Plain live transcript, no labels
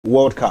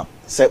World Cup.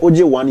 Say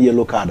OJ 1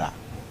 yellow card.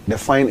 The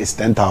fine is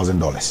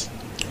 $10,000.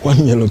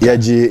 1 yellow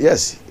card. Yeah,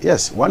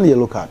 yes, 1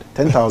 yellow card,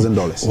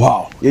 $10,000.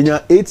 Wow. You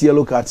have 8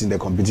 yellow cards in the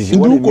competition.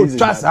 What it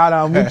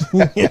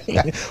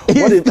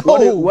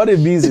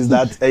means is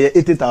that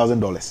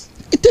 $80,000.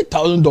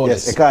 $80,000.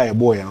 Yes, a car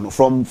boy.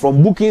 From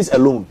bookings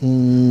alone.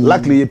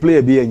 Luckily, you play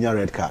a beer in your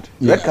red card.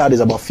 Yeah. Red card is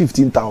about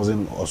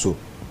 $15,000 or so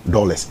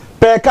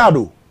per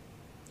card.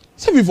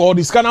 Say before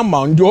this kind of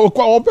amount, you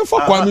pay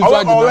for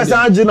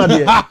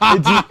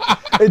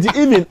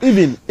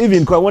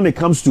even when it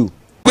comes to.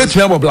 Which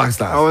member Black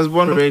Stars? I was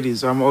born ready,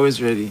 so I'm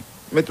always ready.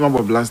 Met my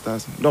Black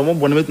Stars. Don't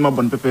want to my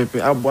pepe.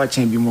 I'll watch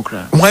and be more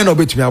cry. Why not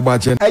bet me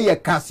about it? Hey,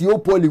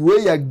 Cassiopoly, where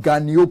you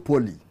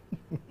Ganiopoli?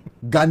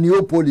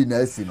 Ganiopoli,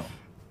 Nelsino.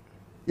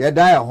 Ya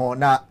die a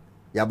hona,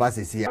 ya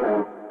basis here.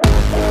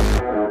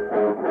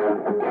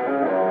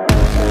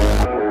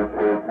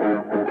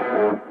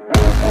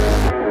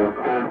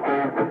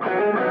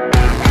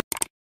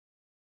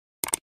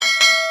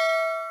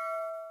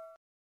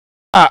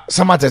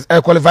 Samates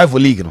qualify for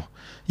league, no.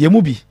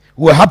 Yemubi,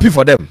 we're happy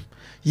for them.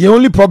 The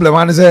only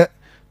problem is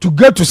to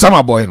get to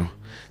summer boy, no.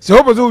 So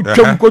hope you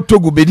go to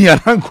go Beni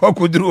and go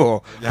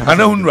kudru.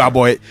 And I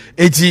boy.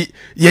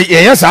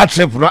 Yes, our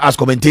trip as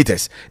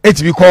commentators.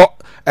 It's because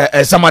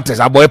Samates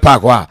a boy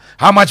park.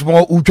 How much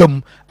more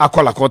uchum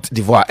akola Cote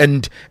d'Ivoire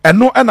and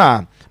no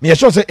me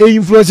sure say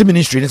influence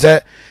ministry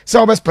say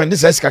we spend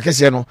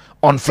this no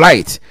on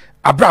flight.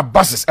 Abra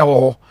buses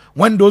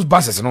when those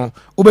buses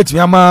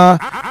ubetimi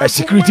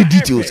security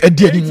details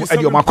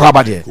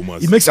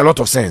it makes a lot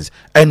of sense.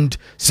 And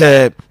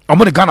say I'm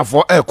going to Ghana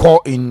for a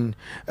call in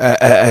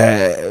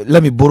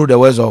let me borrow the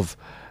words of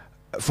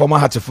former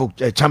Hartlepool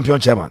champion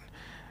chairman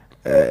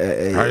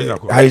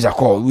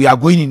Harizako. We are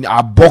going in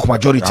our bulk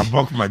majority.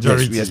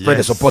 Yes, we expect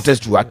the supporters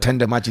to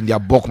attend the match in their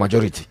bulk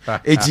majority.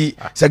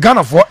 Say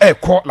Ghana for a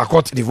call la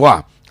Cote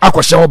d'Ivoire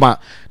akwa shawma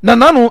na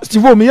nano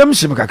Steve me yam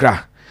shim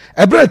kakra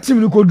ebra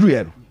team ni ko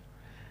dru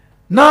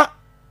na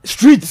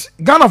street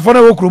Ghana for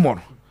na wokromo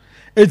no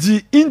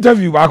eti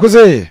interview ba ko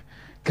say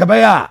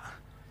kabaya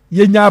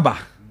yenyaba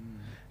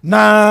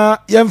na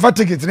yemfa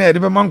ticket na e de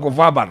be manko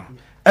for aba no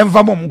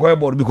emfa mom ko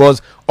board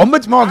because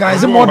ometima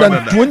organize more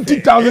than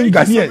 20,000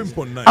 Ghanaians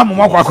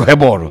amoma ko akọ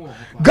board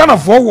Ghana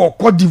for wo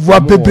Cote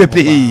d'Ivoire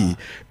pepepe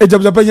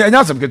ejabza enya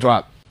asem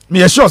ketwa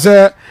me sure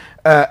say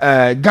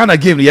Ghana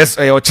game yes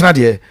or China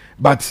there,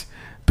 but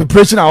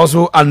preparation are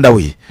also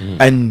underway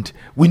and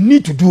we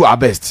need to do our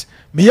best.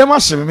 Me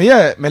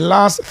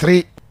last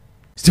 3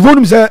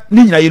 Stephen say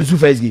ni nyina yesu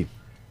first game.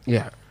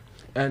 Yeah.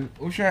 And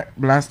Usha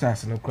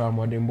Blasters no crowd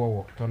modern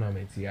ball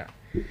tournament here.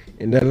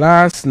 In the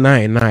last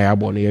 9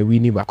 abon we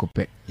win back up.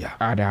 Yeah.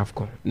 At the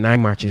AFCON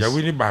 9 matches. Yeah,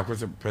 winning back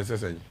was a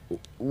princess.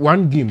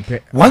 1 game per.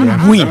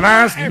 1 win. The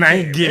last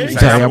 9 games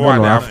I won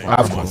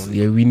AFCON.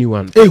 Yeah, winning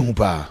one.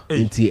 Ehupa.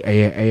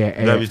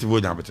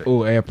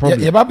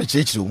 Problem. Yeah, baby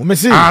chichi. We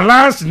say our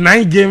last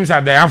 9 games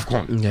at the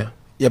AFCON. Yeah.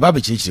 Yeah,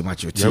 baby chichi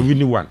match. Yeah,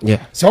 winning one.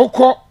 Yeah. So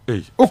oko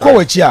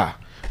wechia.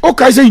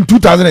 Okay, say in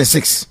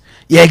 2006,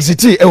 yeah,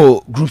 exited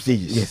group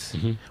stages. Yes.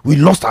 We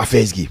lost our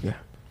first game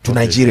to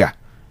Nigeria.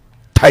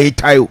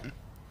 Tai.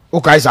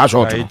 Okay, say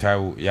short.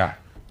 Tai, yeah.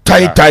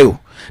 Tai.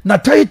 Na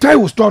Tai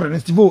story a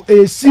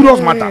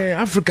serious matter.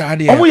 Africa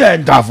we are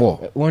in for.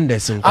 At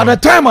the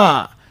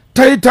time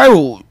Tai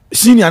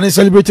senior and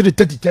celebrated the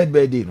 33rd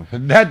birthday no.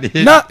 That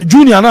day. Na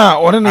junior na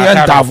or na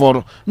enter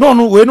for.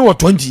 No, we know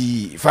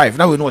 25.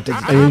 Now we know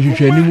 30. You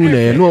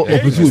no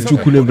opposite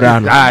chukune bra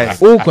no.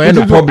 Oh, ko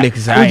no public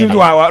side.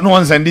 No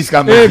one send this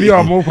camera. Eh bi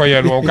o mo ko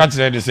ye no catch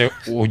say say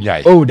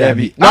onyai. Oh,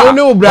 Debbie. Now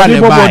no bra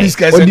le buy.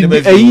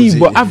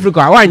 But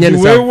Africa why nya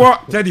we were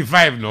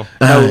 35 no.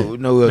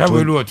 No,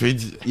 we know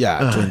 20.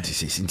 Yeah,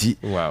 26.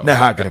 Wow. Na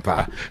ha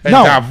grepa.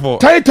 Now,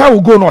 title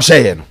will go no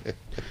share no.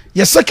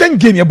 Your second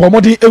game your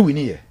bomodi e win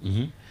here.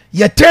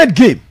 Your third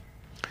game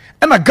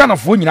and a Ghana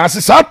for nyina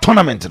say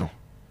tournament no.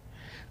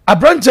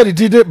 Abranche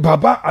did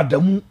Baba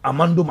Adamu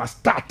Amando must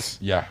start.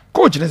 Yeah.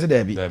 Coach say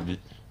Debbie.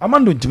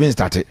 Amando ntimi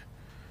start it.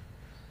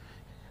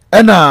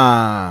 And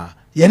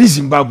yeni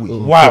Zimbabwe.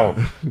 Wow.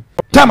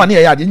 Time and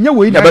yeah, you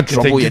we never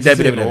trouble.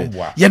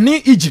 You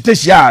need Egypt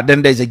this year,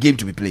 then there's a game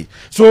to be played.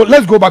 So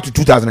let's go back to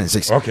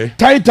 2006. Okay.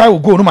 Tai will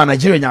go no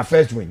Nigeria in our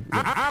first win.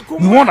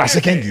 We won our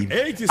second game.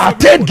 Our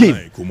third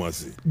game.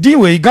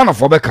 Diwe Ghana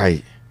for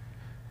Bekai.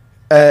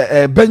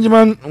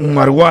 Benjamin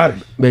Nwari.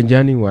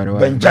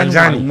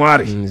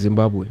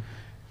 Zimbabwe.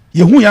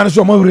 You yan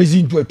so mo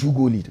raising to a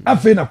 2-goal lead.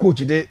 Afena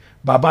coach de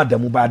Baba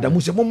Adamu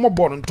say mo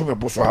ball nto me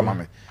boso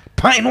amame.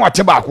 Pan no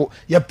ate baako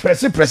ye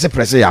press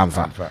ya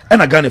amfa.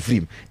 And a Ghana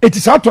free. It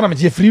is our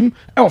tournament ye free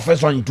our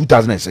first one in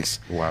 2006.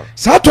 Wow.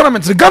 So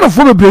tournament Ghana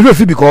for me brave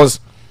free because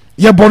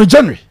ye born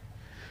January.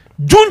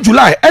 June,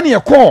 July, any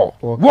call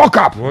World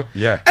Cup.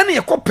 Yeah. Any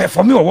call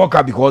perform your World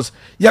Cup because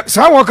yeah,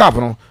 so World Cup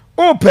no.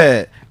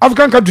 Ope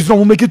African countries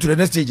will make it to the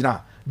next stage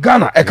now.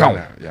 Ghana account.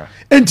 Yeah.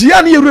 And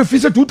Tiani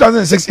refused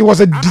 2006. It was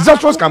a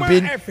disastrous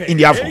campaign in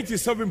the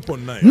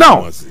AFCON.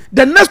 Now,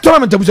 the next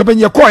tournament was open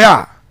your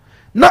koya.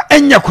 Na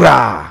enya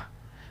kura.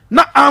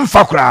 Na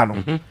amfa kura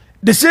no.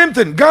 the same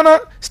thing.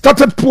 Ghana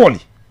started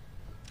poorly.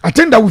 I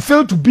think that we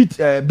failed to beat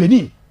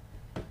Benin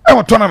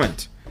our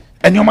tournament.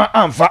 And you're my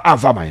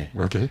Anfa.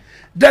 Okay.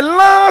 The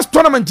last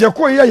tournament you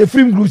call here, your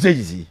film group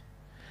stages.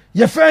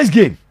 Your first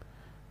game,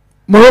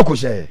 Morocco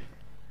share.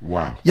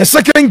 Wow. Your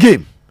second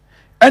game,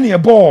 and your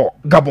ball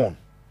Gabon.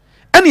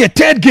 And your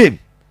third game,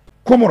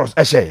 Comoros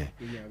share.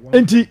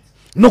 And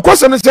no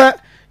question is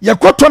that your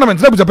tournament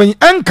that was a penny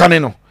and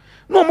caneno.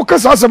 No more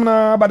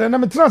na but then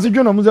I'm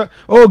transition.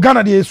 Oh,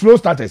 Ghana the slow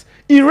starters.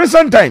 In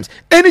recent times,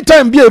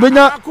 anytime be a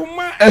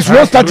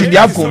slow start in the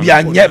AFCON, be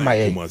and yet my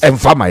and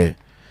family.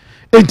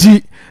 And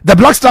the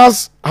Black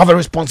Stars have a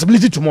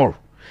responsibility tomorrow.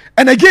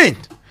 And again,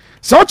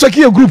 so check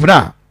your group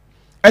now.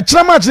 A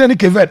match in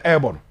the Verde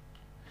airborne.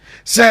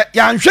 Say,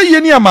 I'm sure you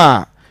near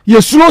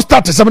your slow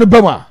starters. Some of the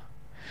Bama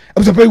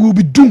will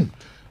be doomed.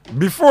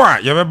 Before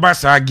you ever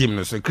pass our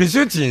game, so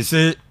Christian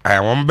say I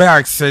want to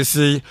access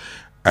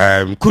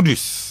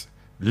Kudus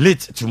late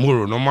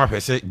tomorrow. No more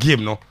say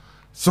game no.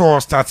 So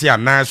start here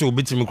now. So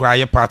be to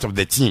cry part of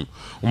the team.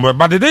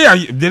 But the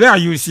day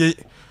you say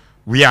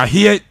we are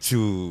here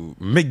to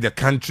make the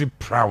country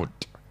proud.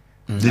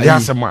 The day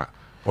someone.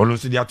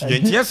 Also, they are to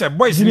yes,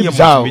 boys in your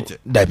motivated.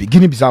 That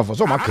beginning bizarre for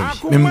some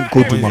country.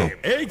 Go tomorrow.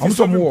 I'm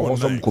some more.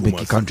 Some go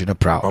make country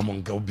proud.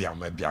 I'm go be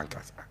my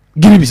Bianca.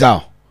 Guinea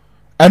Bissau.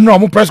 And no,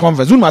 I'm press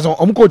conference.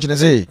 I'm coaching and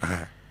say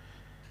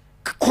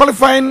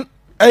qualifying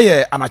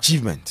an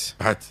achievement.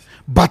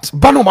 But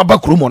Bano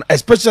Mabakrumon,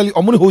 especially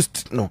Omuni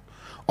host no.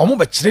 Omo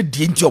be chire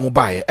di enti omo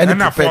bae and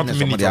preparedness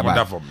omo dey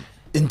aba.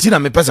 Intina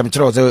me person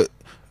chire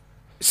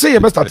say you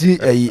best start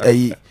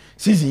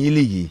season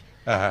league.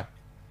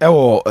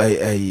 Ewo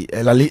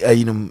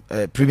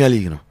Premier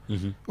League no.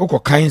 Oko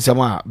kan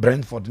sama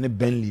Brentford ne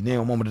Burnley ne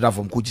omo mo dey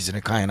from coaches ne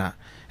kan na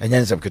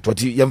enyan sem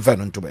ketoti yem fa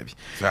no nto ba bi.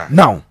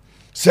 Now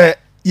say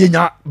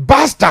yenya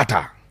bad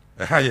starter.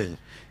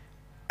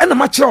 And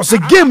match say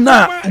game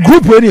na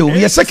group we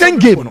your second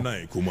game no.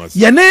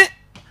 Yene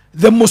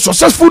the most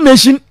successful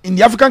nation in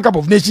the African Cup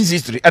of Nations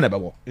history and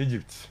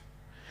Egypt.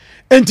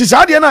 And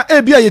tisade na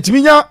ebia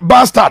yetiminya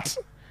bad start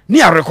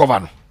ni a recover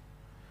no.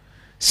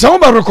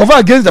 Somebody recover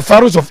against the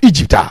Pharaohs of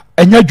Egypt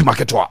enya dwuma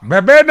ketwa.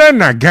 Bebe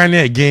na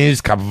Ghana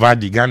against Cape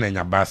Verde, Ghana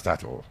enya bad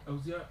start o.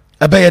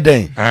 Ebeye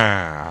den.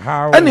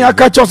 How? And ya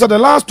catch us the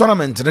last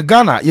tournament the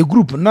Ghana your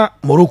group na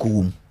Morocco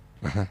wum.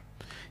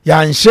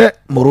 Ya nche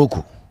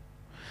Morocco.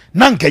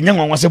 Na nkenya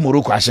nwa se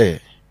Morocco ahye.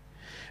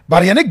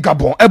 But ye ne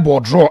Gabon ebo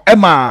draw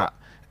ema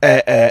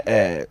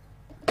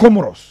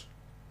Comoros.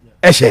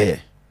 Ehye.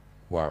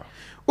 Wow.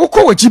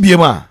 Uko wachi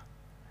biema.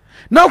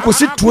 Now ko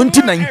see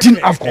 2019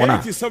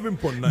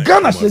 AFCON.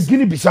 Ghana says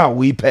Guinea Bissau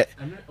we pay.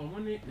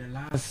 The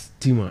last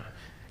team.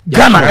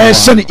 Ghana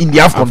in the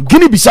AFCON.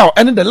 Guinea Bissau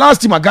and the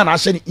last team Ghana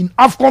in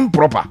AFCON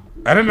proper.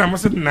 I don't know, I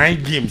must have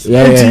 9 games.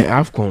 Yeah,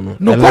 AFCON.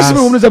 No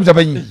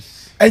question.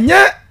 And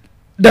yet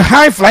the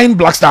high flying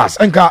Black Stars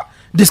and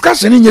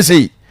discussion in you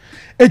say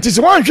it is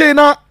one way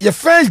now your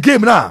first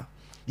game now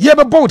you have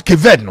about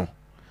Cape no.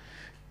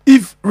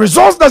 If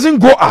results doesn't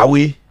go our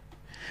way,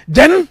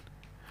 then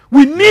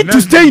we need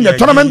to stay in the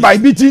tournament by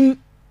beating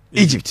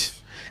Egypt.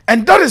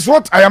 And that is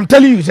what I am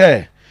telling you,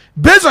 sir.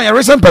 Based on your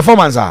recent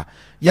performance,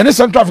 you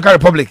Central African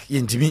Republic,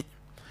 you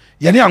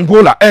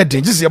Angola,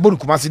 this is your Bonu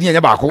Kumasi,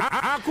 you Bako,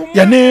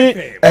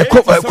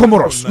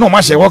 Comoros, no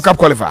match, World Cup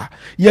qualifier,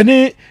 you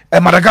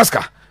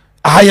Madagascar,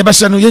 I have a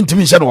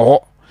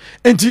Yentimi.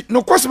 And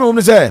no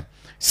question,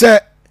 say,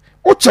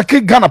 what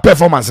check Ghana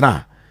performance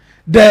now?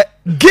 The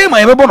game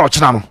I ever won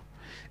channel,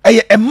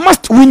 a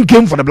must-win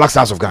game for the Black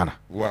Stars of Ghana.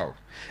 Wow.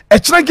 A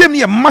China game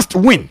here must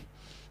win,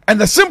 and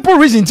the simple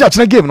reason to a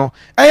China game no,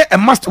 a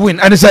must win,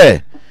 and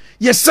say,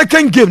 your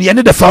second game you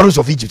need the Pharaohs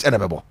of Egypt and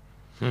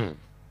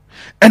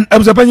and I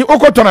was a penny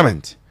Oko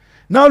tournament.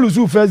 Now lose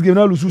first game,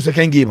 now lose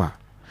second game.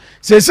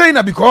 Say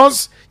na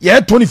because you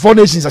had 24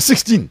 nations at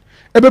 16,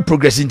 ebe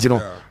progressing, you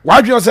know.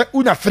 Why do you say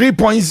una 3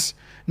 points?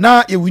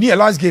 Now you win a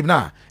last game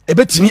now.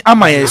 Ebe timi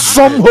ama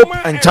some hope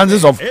and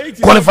chances of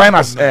qualifying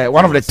as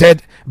one of the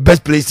third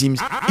best placed teams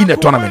in the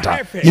tournament.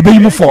 You be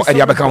move for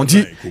the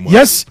county.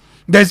 Yes,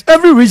 there's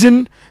every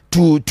reason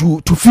to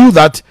feel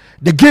that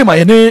the game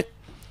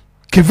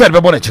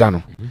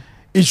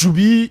it should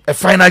be a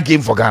final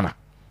game for Ghana.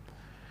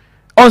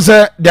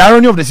 Also, the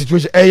irony of the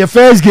situation, a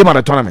first game at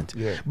the tournament,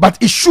 but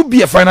it should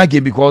be a final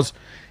game because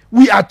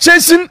we are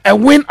chasing a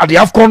win at the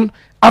AFCON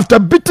after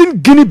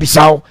beating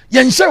Guinea-Bissau.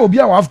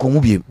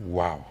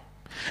 Wow.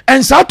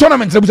 And South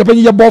tournament,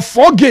 you bought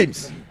 4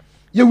 games.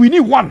 You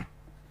win 1.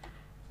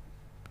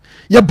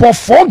 You bought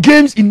 4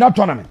 games in that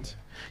tournament.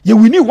 You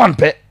win 1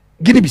 pay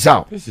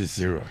Guinea-Bissau. This is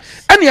serious.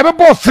 And you have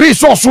bought 3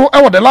 so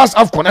over the last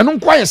AFCON and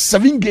acquired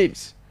 7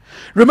 games.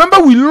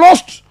 Remember, we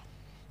lost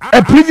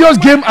a previous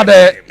game at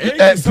the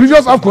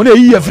previous AFCON a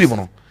year free.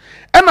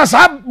 and as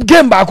a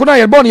game back when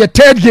I born your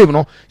third game,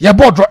 no, your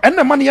board draw, and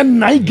the money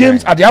 9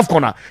 games at the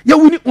AFCON. You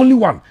win only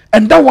one,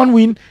 and that one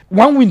win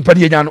per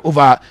year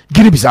over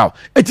Guinea-Bissau.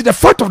 It's the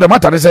fact of the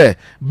matter is,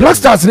 Black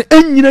Stars in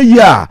any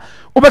year.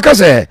 Obeka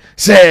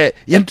say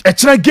a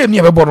China game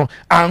near Bono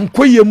and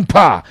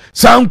Koyempa.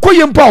 San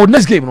Koyempa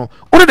next game, no,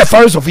 only the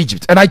Pharaohs of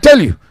Egypt. And I tell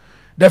you,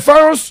 the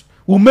Pharaohs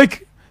will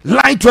make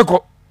light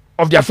work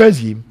of their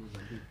first game.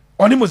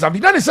 On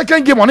Mozambique, then the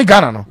second game on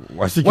Ghana. No?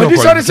 When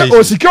this one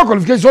is secure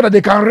qualification so that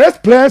they can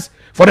rest players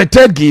for the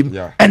third game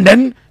and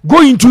then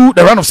go into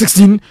the round of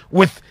 16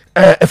 with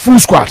a full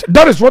squad.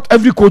 That is what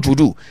every coach will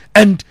do.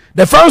 And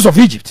the Pharaohs of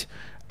Egypt,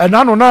 and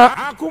now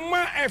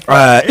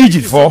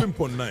Egypt for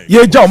ye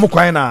ja omo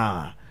kwan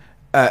na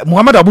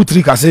Muhammad Abu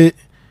Trika say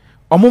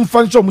omo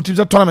function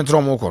mutim tournament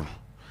no mo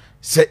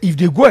say if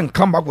they go and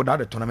come back without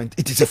the tournament,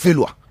 it is a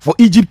failure for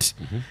Egypt.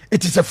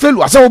 It is a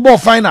failure. So ball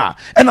final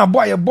and a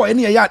boy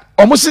any ya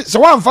almost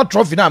so one for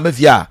trophy na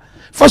mafia.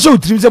 For sure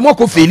teams more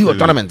ko failure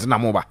tournament na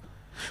moba.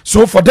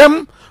 So for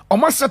them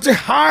almost set a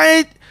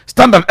high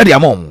standard at the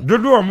amount. Do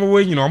omo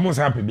we almost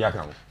happy bi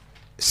aka.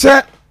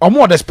 Say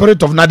omo the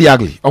spirit of Nadia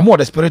Agli, omo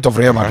the spirit of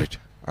Real Madrid.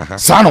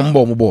 San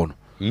omo born.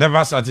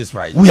 Never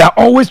satisfied. We are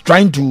always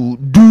trying to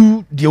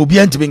do the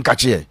obedient being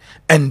catchy,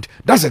 and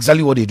that's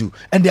exactly what they do.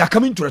 And they are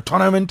coming to a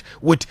tournament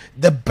with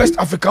the best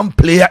African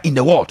player in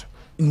the world,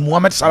 in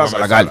Mohamed Salah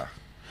Salagali.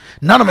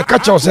 None of the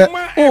catcher say,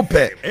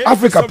 "Ope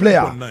Africa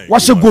player,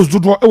 what she goes to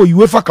do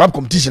UEFA club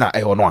competition at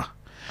Eonwa."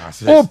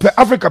 Ope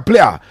Africa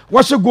player,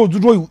 what she goes to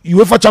do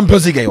UEFA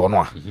Champions League at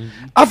Eonwa.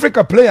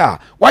 Africa player,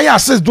 why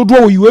assess do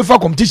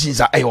UEFA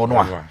competitions at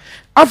Eonwa.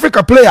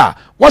 Africa player,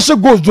 what she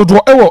goes to do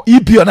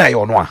EPL at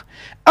Eonwa.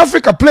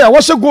 Africa player,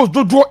 what she goals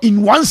to draw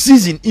in one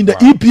season in the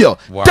EPL,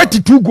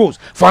 32 goals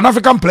for an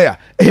African player,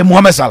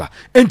 Mohamed Salah.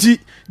 And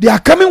they are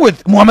coming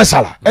with Mohamed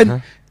Salah.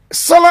 And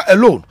Salah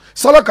alone,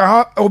 Salah can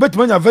have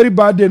a very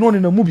bad day, known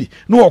in the movie.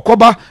 No,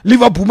 Okoba,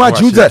 Liverpool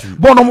match,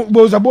 Bono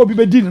was a Bobby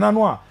Bedin,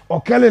 Nanoa,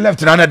 or Kelly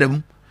left in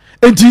another.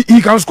 And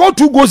he can score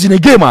 2 goals in a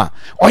game, or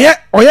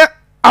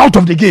out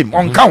of the game,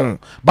 on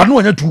count, but no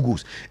one 2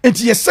 goals. And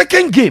the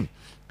second game,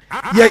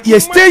 you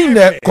stay in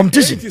the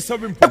competition.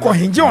 Eko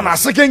hinje on a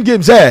second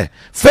game say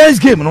first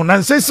game no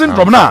nan say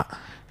syndrome na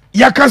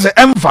ya ka say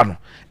emfa no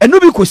eno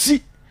bi ko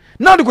si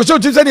now the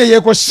question team say ye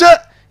ko share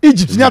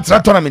Egypt near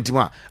tournament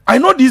ma. I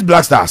know these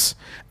Black Stars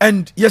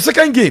and your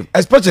second game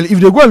especially if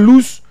they go and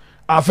lose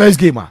our first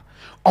game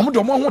omo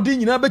do mo ho de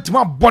nyina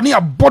betima bone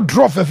abo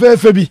draw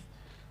fefe bi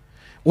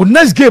o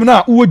next game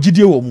na wo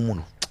gidie wo mu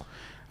no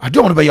I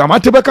don't want to be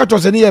amate be ka to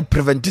say ne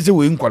prevent say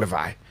we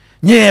qualify.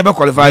 Nye be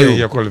qualify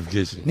you.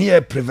 Qualification. Nye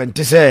prevent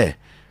say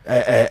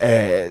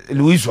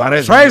Luis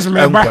Suarez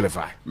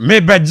qualify. Me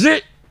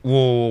beje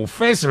wo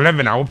first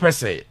 11 I will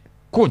say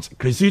coach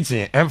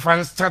Christian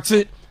enfan start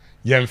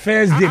your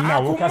first game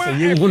now we say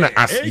you gonna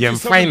as your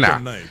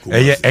final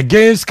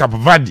against Cape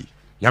Verde.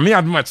 Yami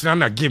admatch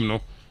na game no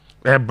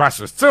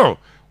bass still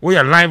we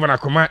are live on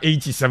Akoma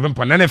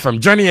 87.9 FM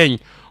joining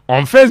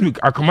on Facebook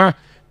Akoma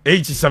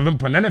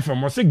 87.9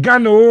 FM. We say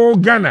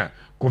Ghana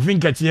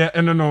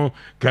no,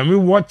 can we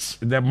watch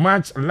the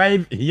match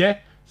live here?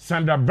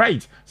 Sandra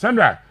Bright.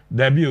 Sandra,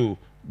 debut.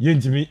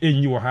 Yentimi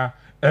Enyuha.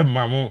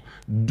 Mamo.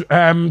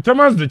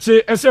 Thomas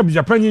Duche, SF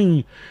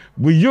Japan.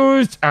 We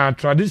used our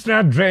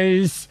traditional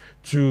dress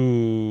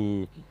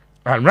to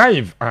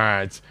arrive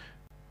at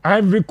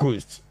Ivory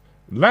Coast.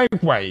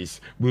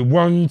 Likewise, we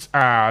want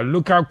our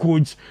local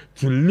coach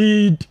to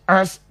lead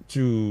us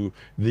to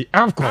the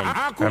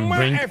AFCON and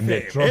bring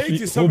the trophy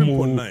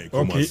home.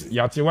 Okay,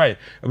 Yatiwai.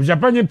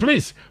 Japan,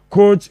 please,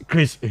 Coach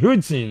Chris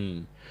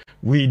Hudson.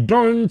 We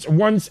don't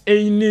want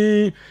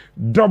any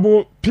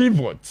double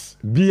pivots.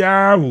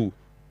 Biaru.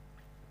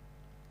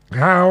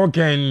 How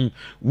can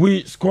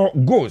we score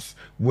goals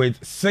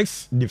with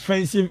 6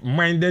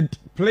 defensive-minded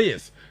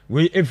players?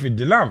 We if we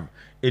love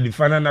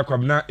Elifana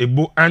Nakwabna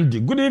Ebo Andy.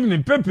 Good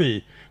evening,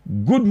 Pepe.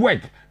 Good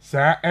work,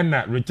 sir. And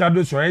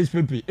Richardo Suarez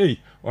Pepe. Hey,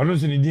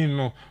 honestly, didn't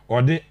know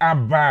or they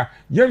abba.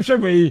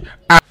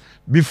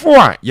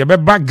 Before you be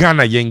back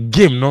Ghana, yen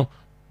game no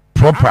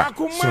proper.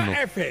 So no.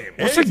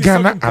 What's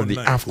Ghana at the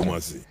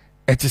AFCON?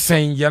 It is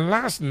saying your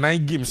last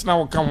 9 games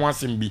now come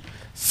once and be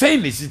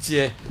saying this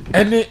here.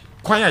 Any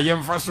quiet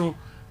young faso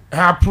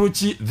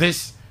approach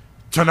this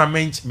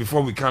tournament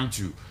before we come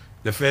to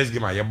the first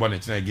game I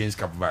Yeboah against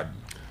Cape Verde.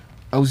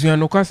 I was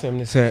no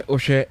question say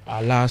Oshe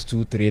our last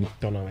 2-3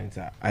 tournaments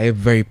are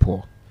very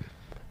poor.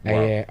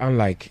 Wow.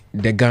 Unlike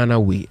the Ghana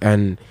way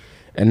and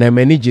then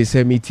many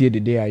JSM meet the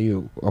day are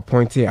you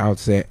pointed out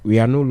say we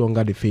are no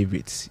longer the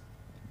favorites.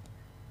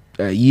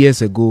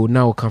 Years ago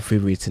now come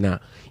favorites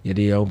now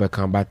they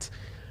overcome but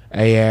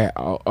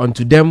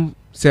onto them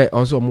say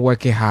also I'm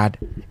working hard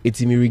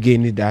it's me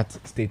regaining that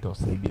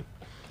status again.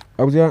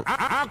 I was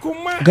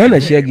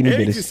Ghana share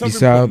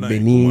Guinea-Bissau,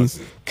 Benin,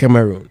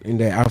 Cameroon in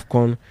the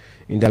AFCON.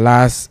 In the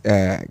last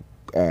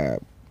 2-3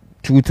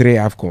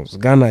 AFCONs,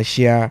 Ghana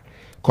share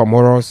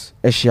Comoros,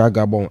 Asia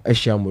Gabon,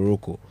 Asia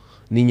Morocco.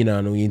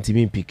 Ninyina no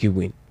yintimi pick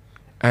win.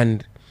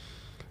 And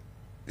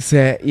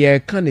say yeah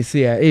can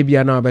say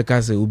ebia na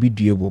obeka say obi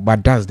duable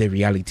but that's the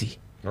reality.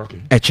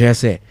 Okay. Eche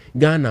say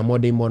Ghana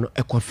modern mono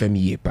ekofem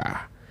ye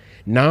pa.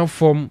 Now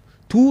from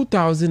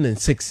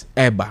 2006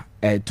 eba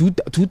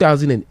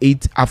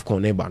 2008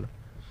 AFCON eba.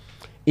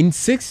 In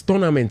 6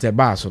 tournaments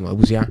eba so no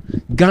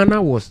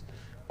Ghana was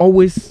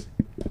always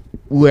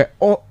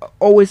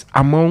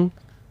among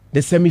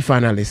the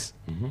semi-finalists,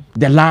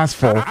 the last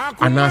 4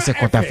 and now the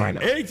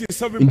quarter-final.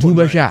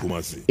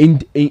 In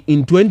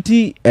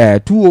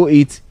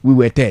 2008 we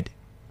were 3rd,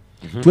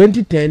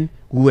 2010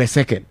 we were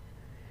 2nd,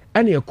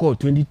 and you call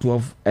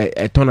 2012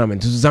 a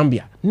tournament to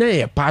Zambia. Now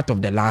you're part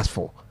of the last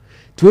 4.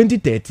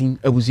 2013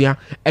 Abusia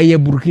a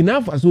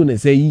Burkina Faso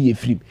and say ye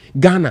free.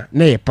 Ghana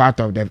now you're part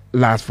of the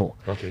last 4.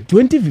 Okay.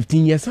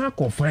 2015 yes I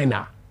call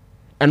final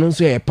and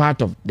also a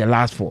part of the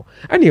last 4.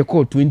 And you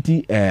call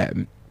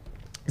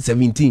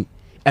 2017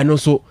 and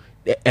also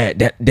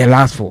the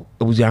last 4.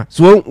 Abusia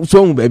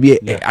so baby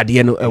at the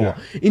end of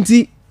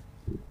inti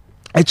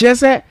I just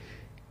say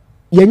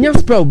yenya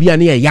spell be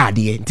an yard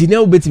inti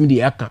now bet me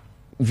the aka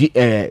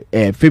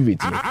favorite,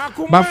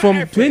 but from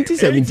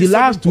 2017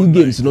 last 2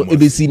 games you know it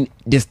be seen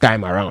this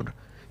time around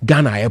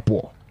Ghana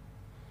airport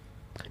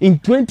in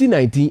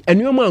 2019 and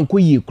your man ko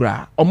ye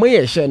kra omo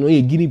ye share no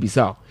ye Guinea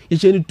Bissau ye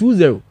share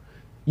 2-0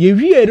 ye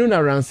wie don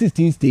around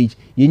 16 stage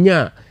ye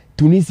nya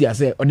Tunisia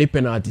say or the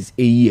penalties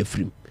a year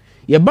free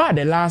ye ba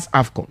the last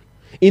AFCON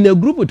in a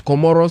group with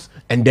Comoros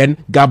and then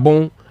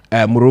Gabon,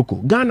 Morocco.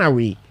 Ghana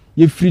we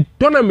ye free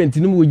tournament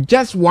with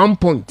just 1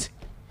 point.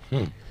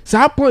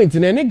 So point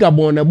in any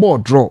Gabon a ball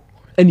draw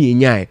any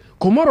nyai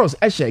Comoros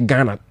share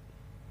Ghana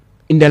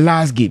in the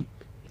last game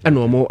and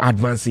no more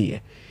advanced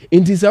here.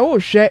 It is a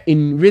share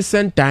in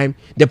recent time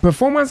the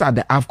performance at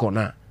the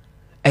AFCON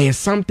is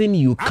something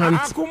you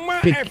can't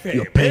pick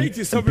your pen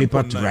and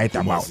paper to write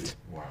about.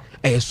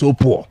 Is so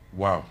poor.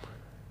 Wow.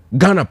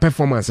 Ghana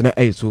performance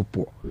is so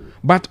poor.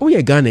 But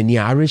Ghana ni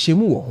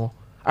areshemu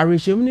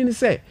ni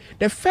say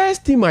the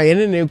first team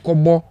I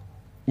kobo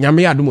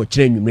nyame adumo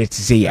kire nwumre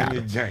ti say ya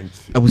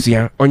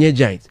abusia onye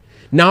giant.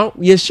 Now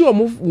you sure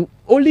move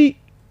only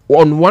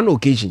on one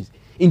occasion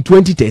in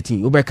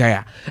 2013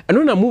 obekaya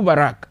and na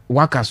Mubarak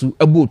wakasu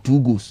about 2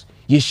 goals.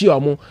 You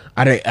sure mo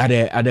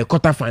at the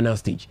quarter final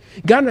stage.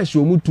 Ghana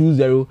show mu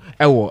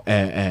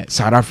 2-0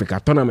 South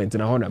Africa tournament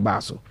na hona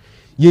baso.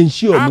 In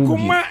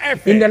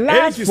the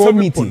last 4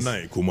 meetings,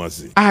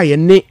 I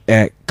ne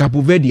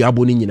Cabo Verde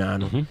aboni nyina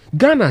no.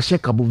 Ghana share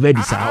Cabo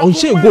Verde sa on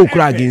share go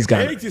cry against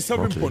Ghana.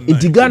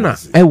 In Ghana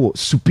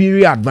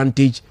superior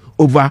advantage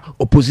over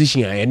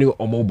opposition and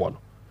omobo.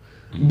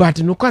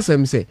 But no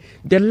kwasem say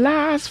the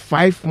last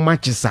 5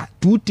 matches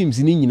 2 teams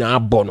ni nyina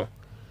abono.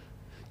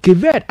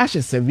 Keved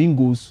ashe 7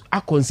 goals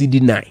a concede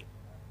 9.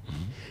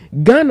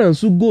 Ghana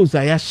so goals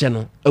aya hye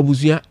no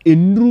abusia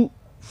enru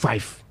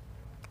 5.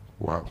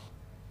 Wow.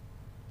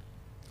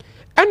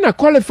 And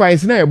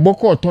qualifies na a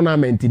boko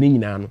tournament in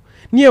Inano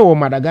near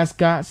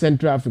Madagascar,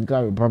 Central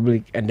African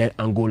Republic, and then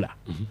Angola.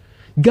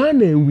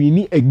 Ghana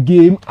winning a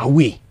game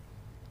away.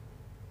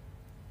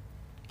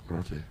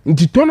 Okay.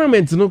 The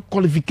tournament no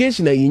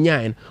qualification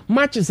in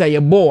matches are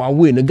your ball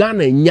away. The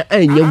Ghana win.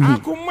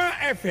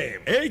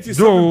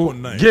 So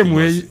game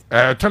way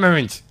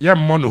tournament yeah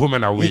mon home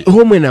and away.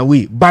 Home and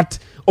away, but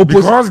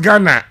because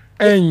Ghana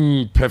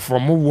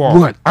perform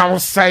well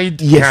outside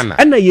Ghana.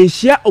 And you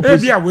share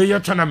opposition. Maybe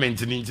tournament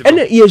in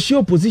and you share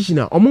opposition.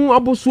 Omo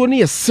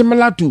abosuoni is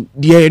similar to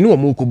the no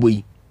omo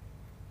koboyi.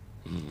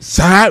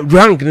 Sa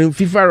rank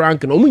FIFA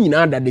rank no omo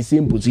nyina under the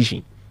same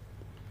position.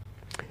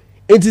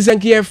 It is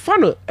a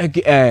fun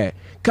Cape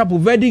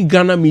Verde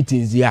Ghana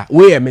meetings here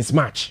where a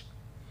mismatch.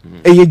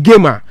 A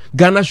gamer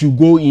Ghana should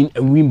go in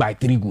and win by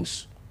 3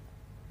 goals.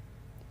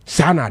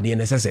 Sana the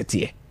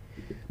necessity.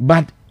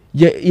 But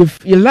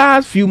if your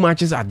last few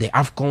matches at the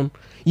AFCON,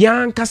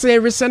 you can say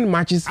recent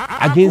matches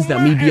against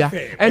Namibia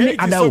and the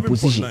other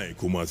opposition.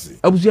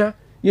 Abuja,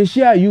 you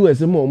share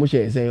US almost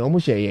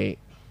share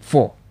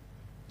 4.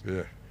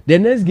 Yeah. The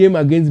next game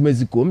against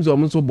Mexico,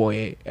 almost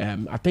boy,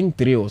 I think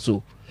 3 or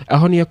so. I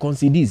only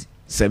concede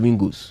 7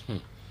 goals.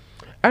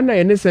 And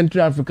in the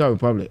Central African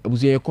Republic,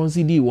 Abuja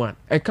concede 1.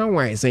 I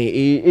can't say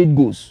 8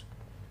 goals.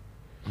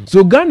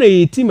 So Ghana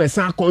a team as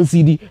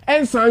concede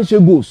and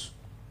Sancho goals.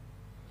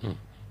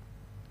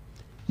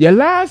 The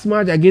last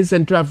match against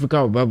Central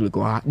African Republic,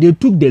 they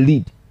took the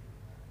lead.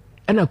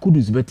 And a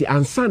Kudus better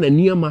and San and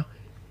Niyama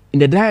in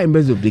the dire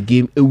embers of the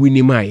game a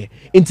winning my.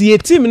 Into your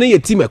team and your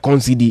team a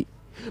concede.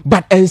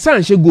 But and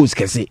Sancho goals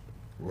can say.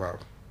 Wow.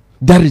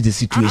 That is the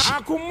situation.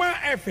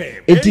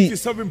 FM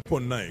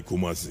 87.9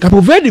 Kumasi. Capo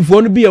Verde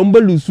for be a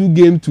lusu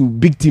game to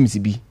big teams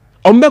be.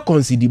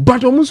 Concede,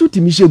 but almost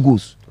Timisha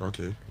goals.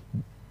 Okay.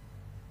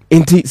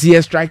 Into see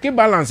a striking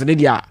balance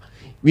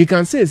we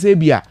can say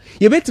bia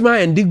you bet my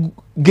and the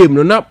game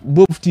no not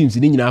both teams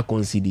in nyina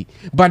concede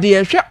but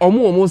they share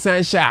omo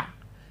san sha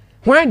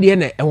when the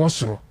na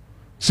was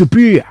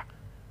superior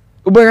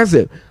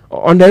say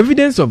on the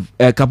evidence of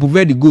Capo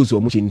Verde goals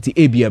omo chinti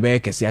ebia be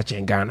kese a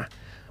chen Ghana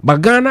but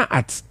Ghana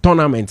at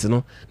tournament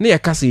no na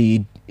ya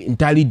say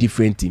entirely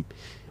different team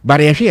but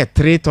they share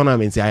 3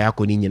 tournaments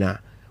ayako ni nyina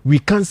we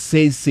can't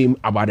say same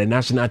about the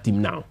national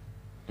team now.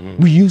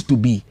 We used to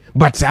be,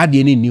 but sadly,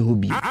 any new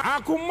be.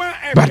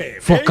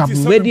 But for Cape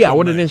Verde, I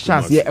wouldn't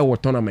chance here our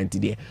tournament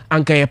there.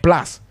 Anka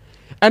plus.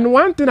 And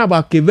one thing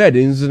about Cape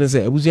Verde is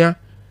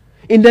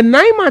in the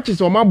 9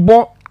 matches on my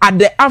ball at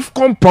the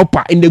AFCON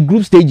proper in the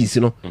group stages,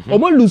 you know,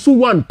 we lose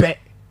 1 pair.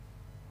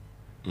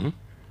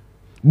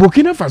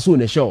 Burkina Faso in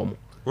the show.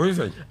 What is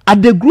it?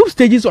 At the group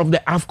stages of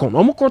the AFCON,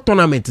 Omoko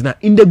tournament now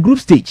in the group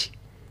stage.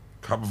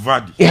 Cape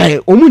Verde. Yeah,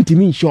 Omunti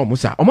mean show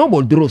Musa.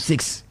 Omabo draw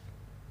 6.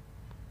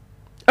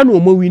 And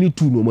Omo win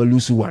 2, no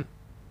lose 1.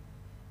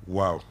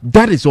 Wow.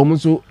 That is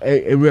almost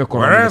a record.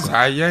 Whereas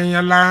I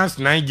your last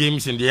 9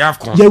 games in the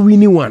AFCON. Yeah,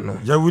 winning 1. No.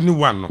 Yeah, winning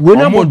 1. No. We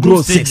never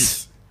draw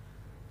 6.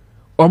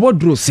 Omo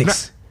draw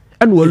 6.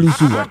 And we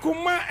lose 1.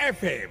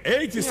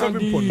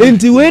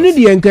 Until when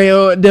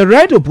the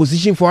right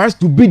opposition for us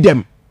to beat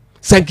them.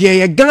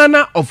 Sankia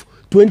Ghana of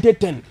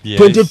 2010, yes.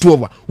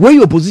 2012, where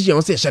your position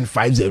was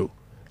 5-0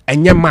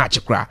 and your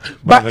match cry.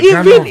 But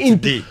even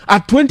in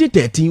at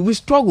 2013, we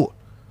struggle.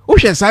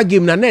 Ocean's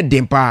game na net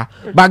dempa,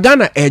 but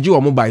Ghana edge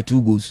you by 2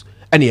 goals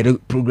and you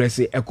progress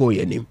echo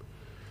your name.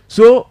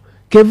 So,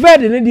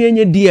 Kevin and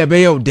the dear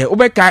Bayo de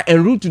Obeka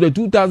en route to the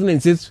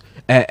 2006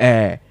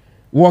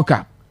 World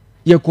Cup.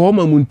 You call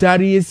my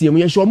Muntari,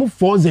 you show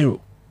 4-0.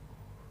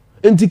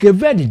 And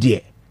Kevin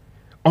dear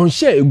on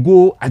share a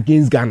goal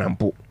against Ghana.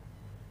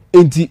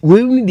 Enti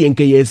we need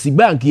the NKS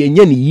bank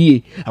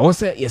ye I was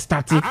say you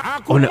starting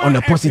on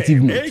a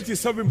positive note.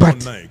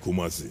 But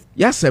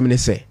yes, I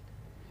say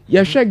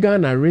you share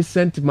Ghana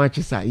recent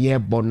matches are here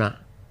bona.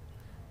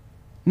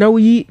 Now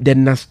we the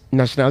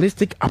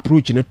nationalistic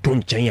approach in a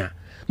tonchanya.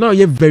 Now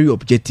you're very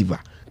objective.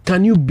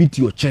 Can you beat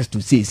your chest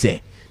to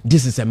say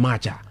this is a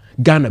match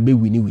Ghana be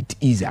winning with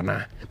ease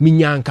na.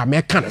 Minyanka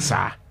me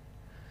kanasa.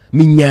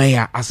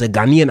 Minyaya as a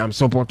Ghanaian I'm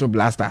supporter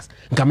Blasters.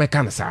 Nka me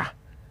kanasa.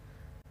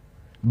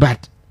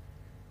 But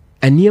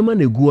and ye man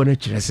go on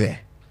chere say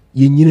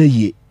ye nyina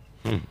ye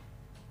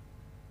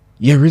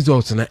ye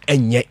results na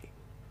enye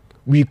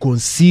we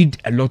concede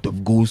a lot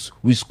of goals,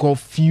 we score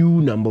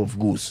few number of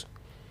goals.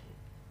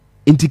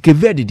 Inti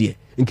Kevede de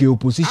nke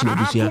opposition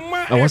obusia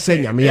I was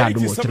saying nyame ya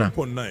adom otena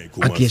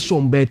anke show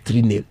mbe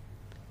 3-0.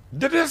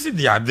 Did they see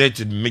they are there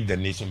to make the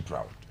nation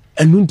proud?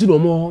 And unti no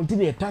more unti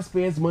the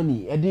taxpayers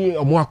money e dey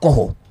omo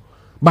akoho.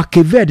 But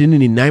Kevede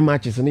in 9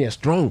 matches and they are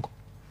strong.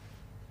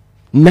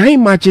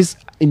 9 matches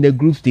in the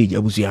group stage,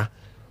 Abusia.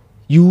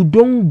 You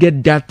don't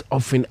get that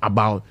often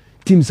about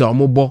teams are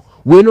mobile.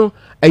 We know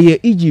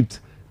Egypt,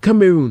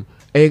 Cameroon,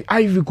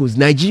 Ivory Coast,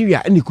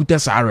 Nigeria, and Ikuta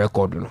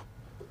record. No?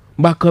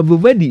 But Cape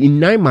Verde in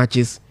 9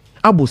 matches,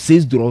 Abo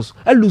 6 draws,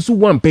 and lose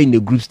 1 pay in the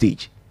group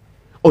stage.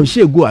 On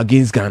she go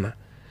against Ghana.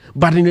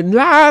 But in the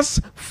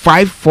last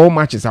 4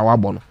 matches, our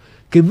born.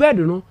 Cape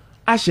Verde, no,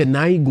 Ashe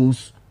 9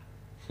 goals.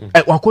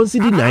 We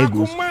conceded 9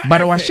 goals,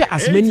 but we share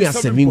as many as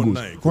 7 goals.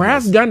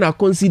 Whereas Ghana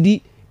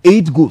conceded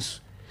 8 goals.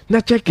 Now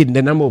checking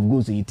the number of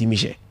goals in team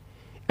share.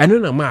 I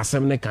don't know my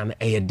 7 can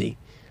a day.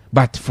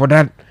 But for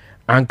that,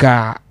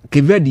 Anka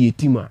Kevedi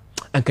team,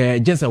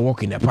 Anka just a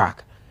walk in the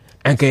park.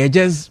 Anka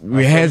just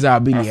rehearse our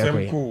being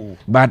here.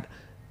 But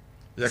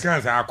you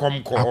can't say I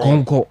come.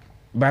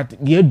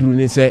 But you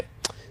do say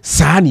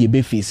Sani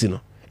be facing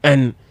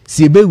and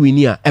Sebe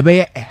winia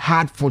a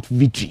hard fought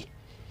victory.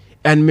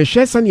 And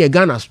Michelle Sani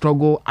Ghana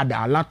struggle at the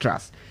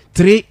Alatras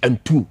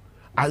 3-2.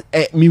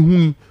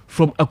 Me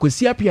from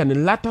Akwesiapia and the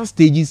latter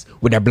stages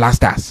with the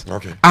Blasters.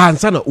 Okay. And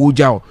Sana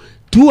Ojao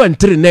 2 and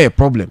 3 na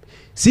problem.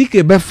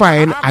 CK be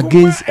fine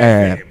against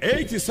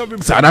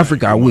South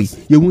Africa away.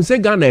 You will say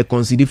Ghana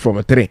conceded from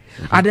a 3.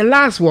 At the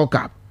last World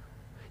Cup,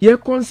 you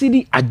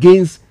conceded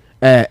against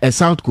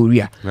South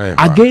Korea,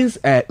 against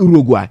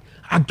Uruguay,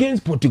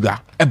 against Portugal,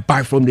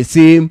 by from the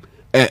same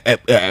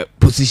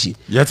position.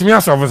 Yet me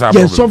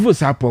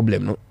solve our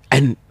problem. No?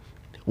 And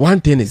one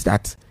thing is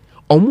that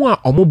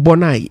omo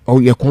bonai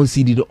or you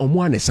conceded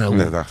omo an sound.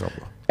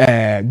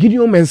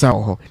 Gideon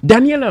Mensah,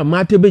 Daniela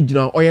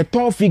Matebe or a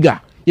tall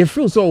figure. You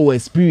feel so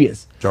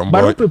experienced.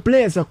 But if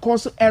players are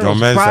cause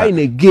errors in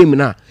a game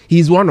now,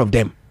 he's one of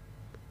them.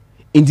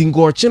 In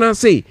the China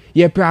say,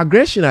 ye per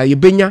aggression, ye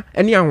benya,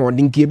 any one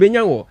in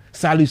Kebenya or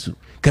Salisu.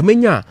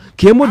 Kamenya,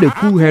 Kemo the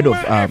cool head of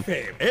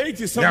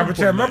yeah, but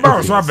remember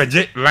also have a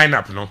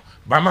lineup, no.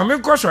 But my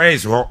main question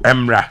is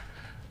Emra.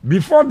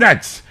 Before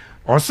that,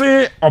 or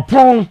say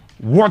upon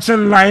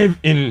watching live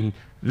in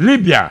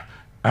Libya,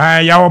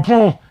 ya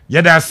upon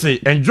yada say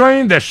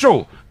enjoying the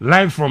show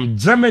live from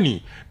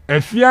Germany.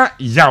 Efia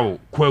Yao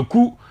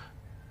Kweku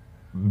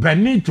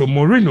Benito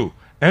Moreno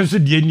and so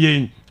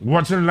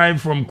watching live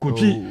from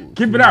Kochi.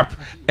 Keep it up,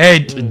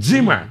 Ed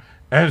Jima.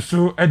 And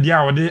so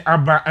Ediawade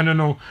Abba, I don't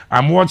know.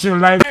 I'm watching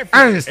live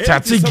and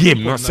starting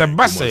game. No,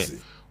 Sebase.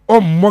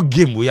 Oh, more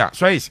game we are.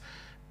 So it's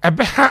a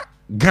beha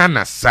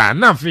Ghana, sir.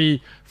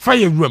 Nafi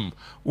fire room.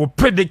 We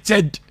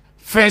predicted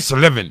first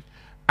 11.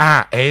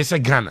 It's a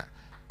Ghana.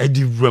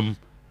 Eddie room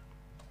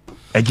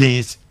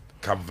against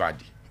Cape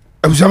Verde.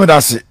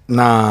 Abushamedasi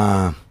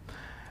na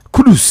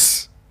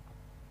Kudus.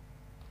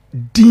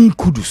 Dean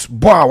Kudus.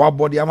 Boa wa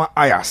body ama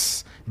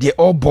Ayas. They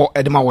all bought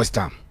Edema West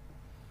Ham.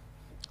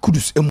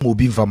 Kudus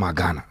emobi mfa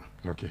Ghana.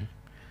 Okay.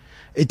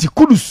 Eti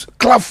Kudus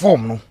club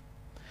form no.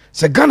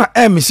 Se Ghana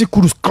missy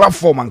Kudus club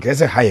form and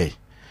kese high.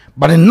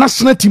 But in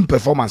national team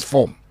performance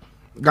form,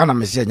 Ghana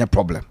missy any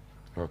problem.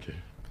 Okay.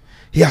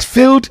 He has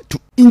failed to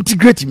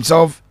integrate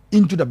himself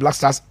into the Black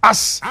Stars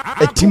as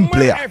a team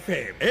player.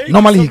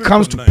 Normally he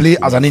comes to play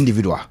as an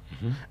individual.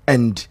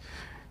 And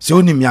so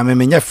only me I'm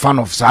a fan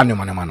of Sani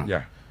Manemano.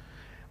 Yeah.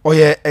 Or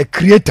a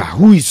creator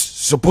who is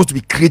supposed to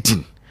be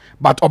creating.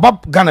 But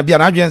Obab Ghana be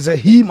an agent say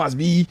he must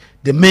be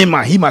the main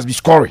man, he must be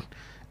scoring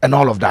and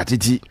all of that.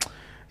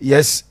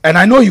 Yes, and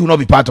I know he will not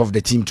be part of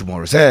the team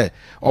tomorrow. Say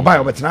Oba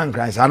Obetenan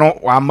Christ. I know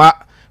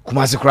Wamba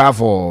Kumasi cry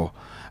for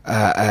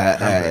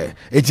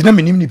it's not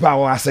minimum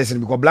power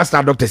assessing because Black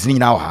Star doctors need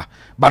now,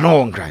 but no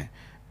one cry.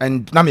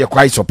 And now we are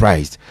quite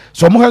surprised.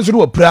 So Mohan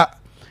do a prayer.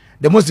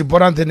 The most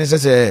important thing is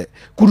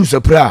Kudus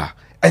a prayer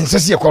and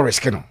says a chorus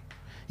kennel.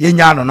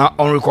 Yenyano na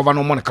on recover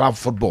no money club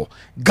football.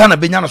 Ghana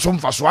Benyano some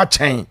for so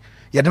chain.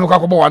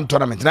 Yademako one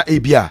tournament na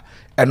ABA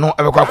and no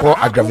ever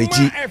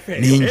aggravate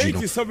the injury.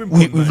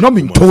 We've not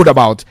been told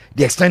about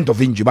the extent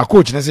of injury, but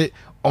coach say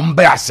on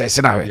by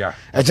assessing yeah.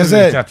 I just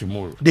said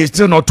they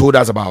still not told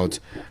us about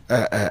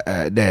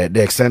the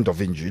extent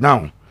of injury.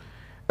 Now,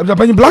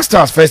 the Black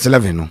Stars first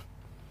 11, no.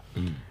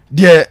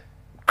 The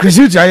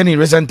Christian in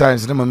recent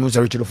times, the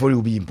Richard Ofori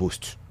will be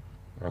imposed.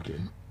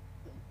 Okay.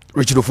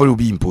 Richard Ofori will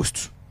be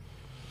imposed.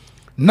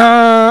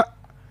 Now,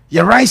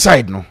 your right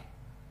side, no.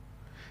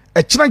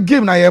 A China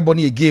game na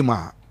Yeboah a game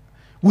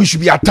we should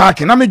be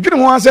attacking. I mean, you know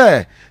what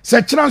I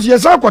say China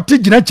yes I got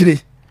teaching actually.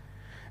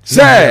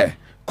 Say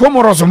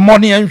Comoros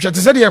money and she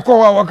said you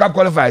call World Cup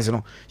qualifiers, you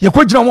know. You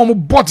could you know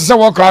bought say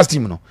World Class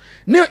team, no.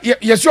 No,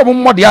 yes you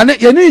money and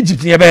you need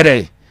Egypt near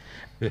Verde.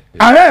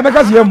 I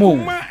because you move.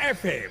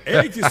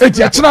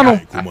 It's China no.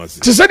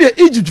 She said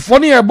Egypt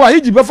for near boy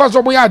Egypt first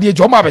of all ya the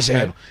Joma be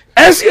say.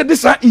 As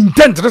this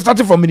intent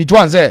starting from minute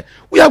 1 say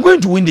we are going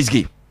to win this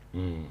game.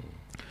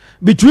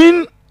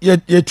 Between your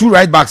two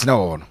right backs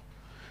now.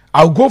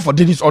 I'll go for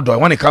Dennis Odoy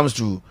when it comes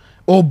to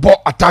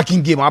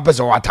attacking game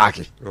or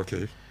attacking.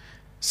 Okay.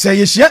 Say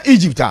yes,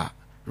 Egypt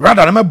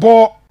rather than a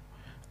ball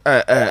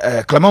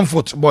Clement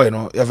foot boy, you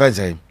know, your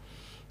say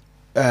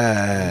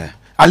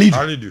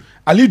Alidu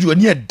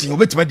and yet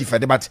wait my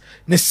defender, but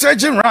the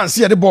surgeon ran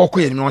see the ball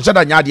queen on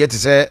Shada Yadi to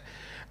say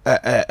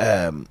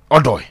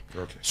Odoy.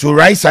 Okay. So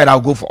right side I'll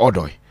go for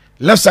Odoy.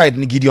 Left side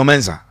Gideon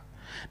Mensah.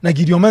 Now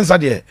Gideon Mensah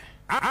there.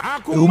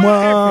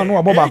 Uma no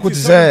aboba ko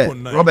say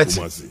Robert.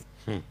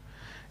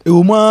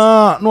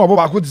 Uma no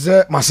aboba ko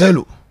say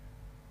Marcelo.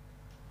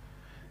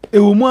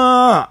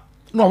 Uma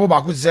no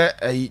aboba ko say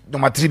no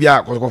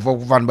matribia ko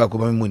fan ba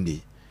ko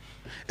mundi.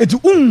 Eti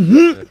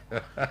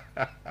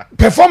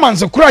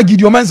performance kura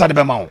Gideon Mensah de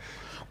be ma o.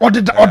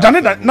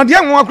 Odane na de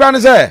anwa kura ne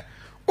say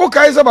o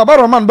kai say Baba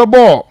Roman be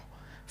ball.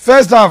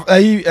 First half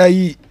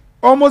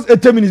almost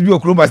 80 minutes be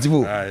okuro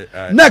bastivo.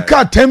 Na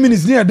ka 10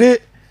 minutes near de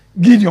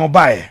Gideon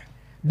buy.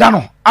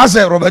 Dano, as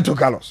a Roberto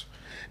Carlos.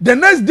 The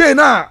next day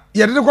now,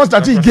 you didn't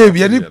start game,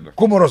 you did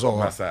Comoros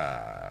or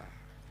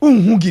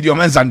who Gideon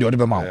Mensah and the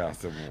other man.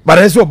 But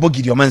I saw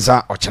Gideon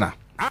Mensah or China.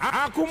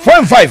 4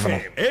 and 5.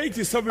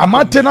 I'm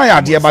not 10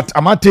 idea, but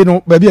I'm not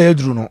 10, maybe I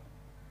drew no.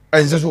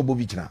 And that's what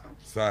Bobby China.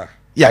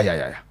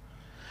 Yeah.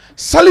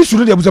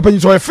 Salisu was a penny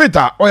or a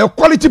fighter or a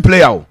quality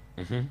player.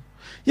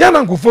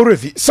 Yananko for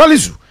refi.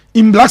 Salisu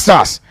in Black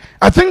Stars.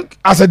 I think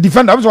as a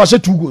defender, I was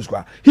watching 2 goals.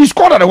 He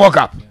scored at the World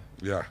Cup.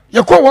 Yeah.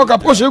 You call World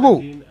Cup, you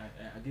go.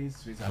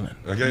 Against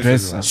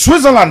Switzerland.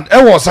 Switzerland,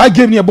 it was I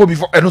gave me a ball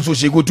before, and also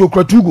she go to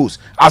 2 goals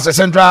as a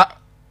central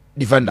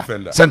defender.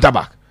 Centre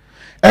back.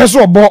 I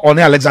saw a ball on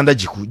Alexander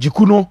Jiku.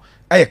 Jiku no,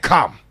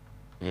 calm.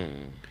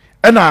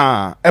 And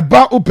a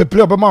bar who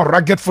play about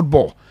ragged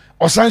football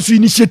or science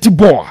initiative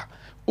ball.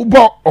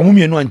 Ubo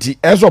omumi enu anti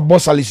ezo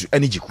boss Salisu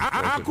eni Jiku.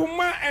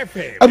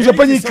 I'm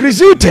Japanese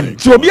Christian.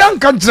 So be an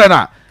country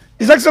na.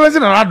 His Excellency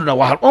na aduna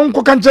wa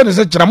onko kanche ne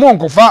se kira mo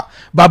onko fa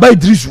Baba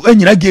Idrisu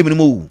enyina game ni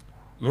mo.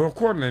 No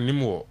ko na ni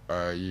mo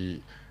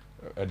the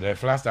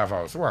last half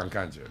house so an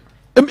kanche.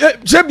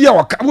 Je bia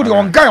wa wo de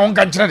on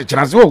kanche na de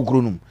kira se wo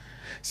kuro num.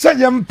 Se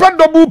ye mpa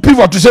double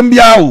pivot to se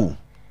bia o.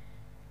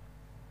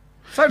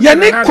 Ye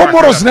ni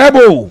Comoros na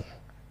ebo.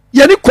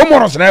 Ye ni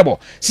Comoros na ebo.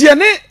 Si ye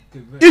ni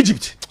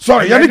Egypt.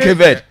 Sorry, ye ni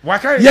Verde.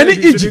 Ye ni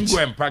Egypt. Go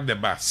and pack the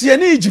bus. Si ye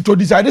ni Egypt to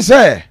decide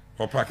say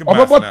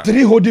about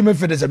 3 holding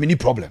midfielders a mini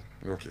problem.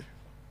 Okay.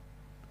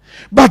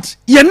 But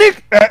you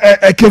need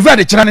a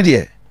Verde channel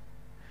there.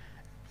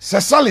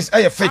 Salis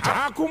a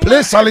fighter.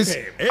 Play Salis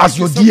as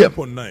your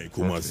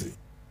DM.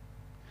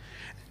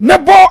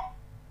 Nebo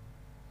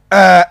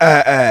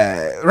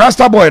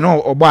Rasta boy no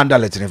or Banda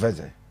letting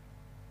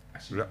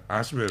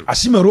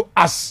Asimero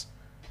as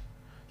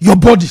your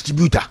ball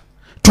distributor.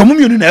 Tomum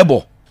you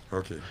ebo.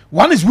 Okay.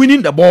 One is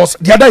winning the balls,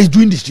 the other is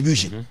doing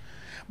distribution.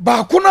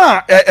 But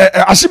kuna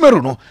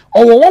Asimero no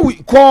or what we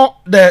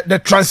call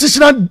the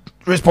transitional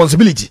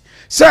responsibility.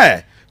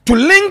 Say to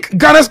link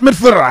Ghana's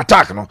midfielder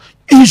attack, no,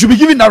 he should be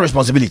given that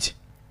responsibility.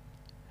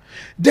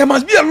 There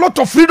must be a lot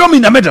of freedom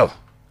in the middle.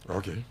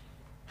 Okay.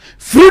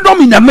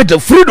 Freedom in the middle.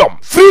 Free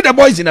the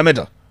boys in the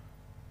middle.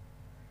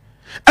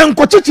 and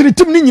Kochiri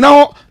team ni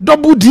nyina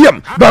double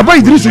DM Baba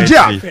Idris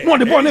Ujia no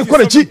the ball na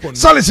Korechi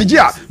Salis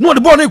Ujia no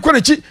the ball na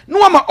Korechi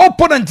no ama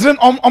opponent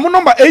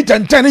number 8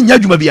 and 10 nya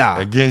adwuma bia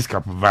against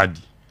Cape Verde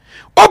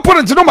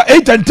opponent number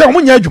 8 and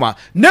 10 nya adwuma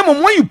na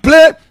when you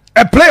play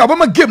a player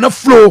obama game na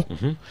flow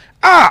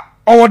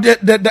or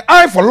the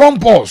eye for long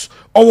balls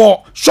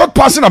or short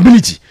passing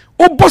ability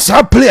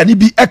obosa player ni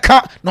bi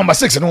eka number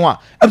 6 no a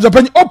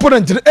abzapan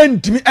opponent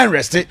entimi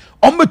enrest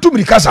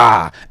ometumrika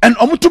sa and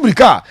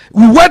ometumrika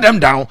we wear them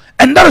down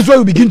and that is why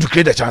we begin to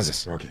create the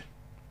chances. Okay,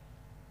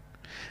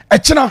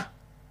 echina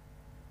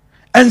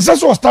and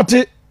so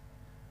started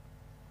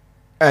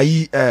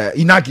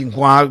Inaki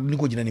kwa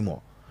niko jina ni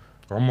mo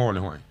omo ne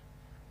ho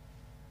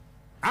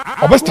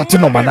obo start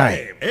number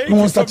 9 no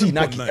one start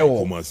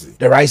Inaki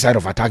the right side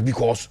of attack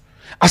because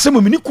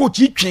asemo mini coach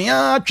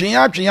twea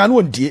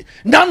no ndie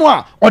ndano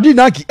a odi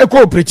Inaki e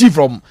cooperative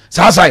from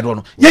south side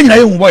no ye nyina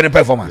ye hu boy the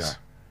performance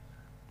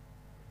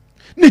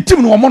ni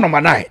team no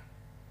number 9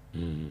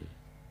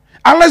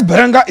 Alex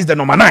Berenga is the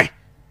number 9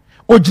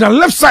 original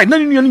left side na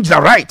ni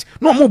the right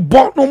no mo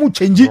ball no mo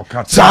change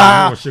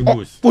sa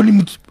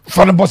oni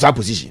for the boss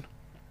position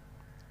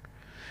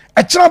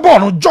e kira ball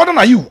no Jordan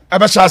Ayew e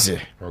be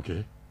chase.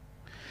 Okay,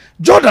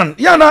 Jordan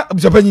yana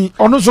Japanese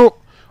ono so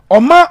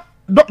oma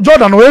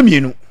Jordan o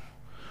emienu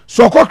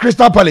so called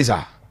Crystal Palace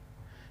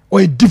or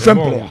a different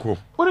player.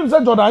 What if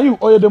Jordan Ayew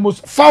or the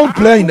most foul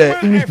player in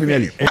the English Premier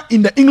League?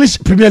 In the English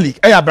Premier League,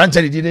 I branch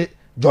did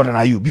Jordan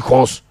Ayew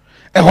because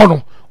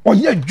hono or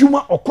ye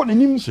Juma or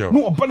Konim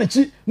no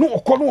Obanechi no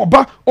Okono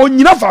Oba or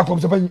Ninafa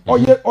comes up or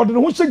the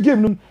whole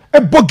game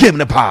a ball game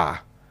the power.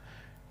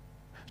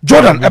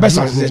 Jordan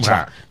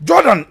Ebesa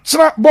Jordan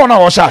Sra Bona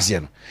or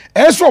Shasian.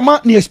 So man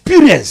the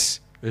experience.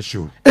 A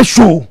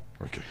show.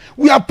 Okay.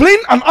 We are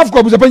playing an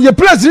AFCON but your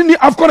players didn't need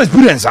AFCON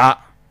experience.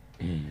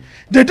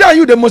 The day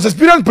you the most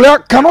experienced player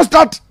cannot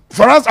start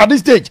for us at this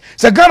stage.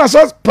 So Ghana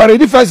says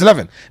parade first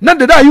 11. Now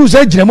the day you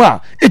say Jeremiah,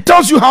 it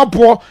tells you how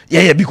poor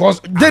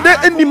because they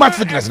any match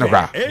fitness no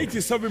bra. It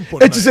is a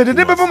the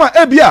day before my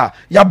ABA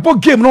ya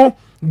book game no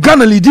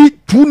Ghana lead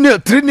 2-0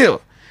 3-0.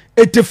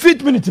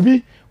 85 minutes to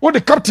be what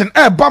the captain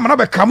bam na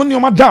be come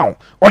on down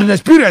or the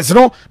experience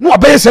no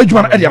obey say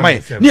Juma e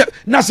mai.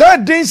 Na say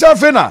Dense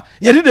Afena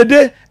ye did the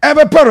day e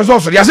be pair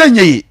results ya say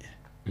nyeye.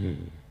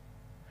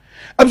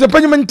 Abza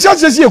panyman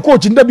tiase ye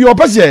coach nda bi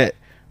opase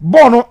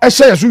ball no e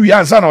share so wi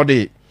ansa na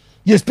de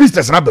yes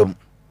pistes na bam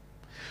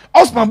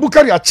Osman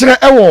Bukari a kire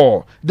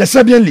ewo the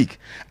Serbian League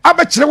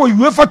abe kire wo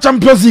UEFA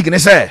Champions League ne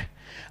say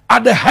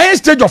at the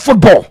highest stage of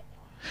football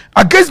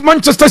against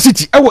Manchester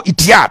City ewo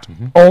Etihad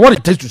or what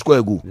it takes to score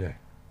a goal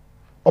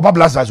oba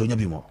blasters onya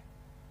bi mo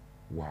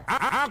wow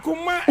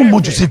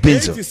Akuma to see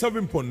pains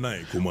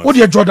 87.9 what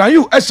the Jordan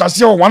Ayew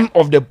Shasian one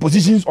of the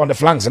positions on the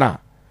flanks now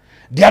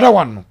the other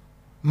one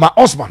ma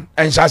Osman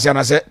and Shasian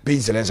na say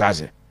pains and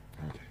Shasian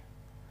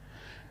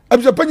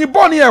abza panyi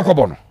ball ni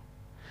yakobo no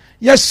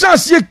ya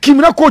Shasian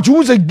kimna coach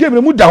who say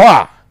game mu da ho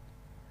a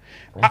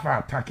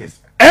attackers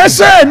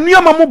ese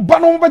nneema mo ba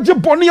no ba je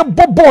ball ni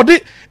bobo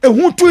de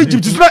ehun to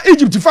Egypt so na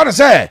Egypt fa na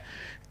say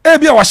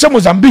ebia wa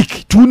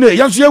Mozambique 2-0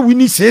 yanso ya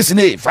wini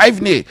 6-0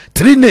 5-0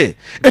 3-0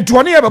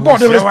 etuone ya be ball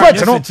the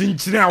respect no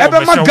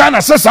ebe ma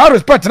Ghana say sa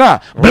respect na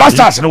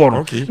blasters no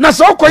no na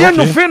so koye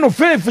no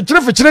fe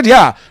fichire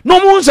dia no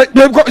mu say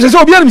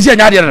obi an mi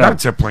anya dia na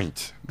that's a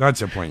point.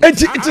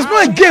 It is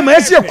not a game I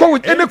see a call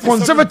with any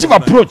conservative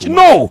approach.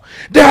 No,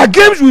 there are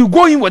games we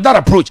go in with that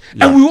approach,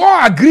 and we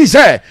all agree.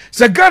 Say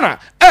Ghana,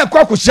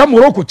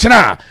 Morocco,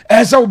 China,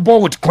 as a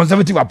ball with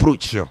conservative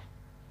approach. Sure.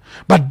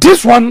 But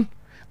this one,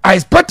 I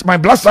expect my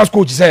Blasters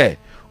coach say,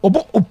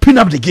 open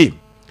up the game.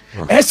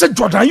 I said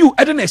Jordan Ayew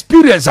had an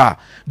experience.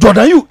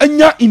 Jordan Ayew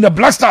enya in the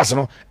Blasters,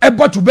 no,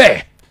 able to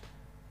bear.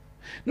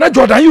 Now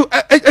Jordan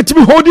Ayew, to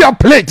be holding a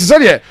plate.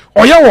 Say,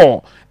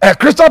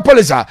 Crystal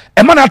Palace,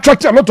 a man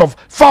attracted a lot of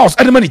fouls.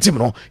 Any man team,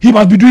 no, he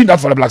must be doing that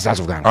for the Black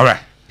Stars of Ghana. All right.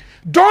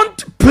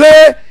 Don't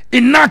play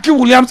Inaki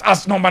Williams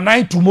as number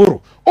 9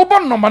 tomorrow.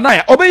 Oban number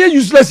 9, obey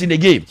useless in the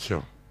game.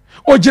 Sure.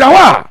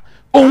 Ojirawa,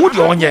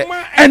 Onye,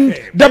 and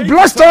the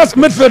Black Stars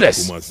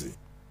midfielders,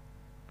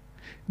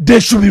 they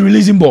should be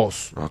releasing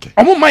balls. Okay.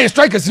 Among my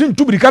strikers in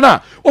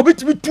Tubicana, Obit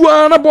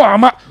Tuana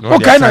Boama,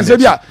 okay, and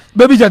Zebia,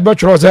 baby Jet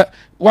Butcher,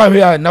 why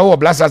we are now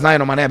Blasters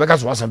 9 on my name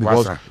because when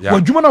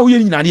Jumana we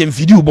in and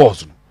video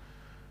balls.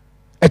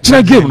 A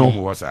China game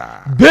no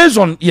based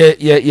on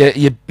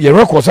your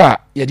records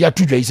your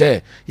 2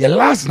 say your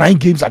last 9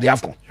 games at the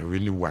AFCON you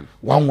really won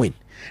one win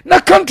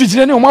na countries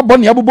any o ma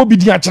boni abobo bi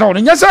di a China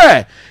on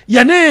say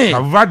ye ne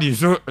Verde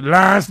so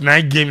last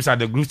 9 games at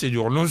the group stage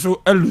you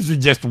also lose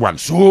just one,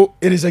 so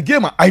it is a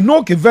game I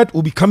know Verde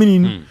will be coming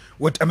in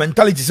with a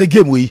mentality say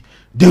game we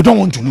they don't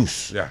want to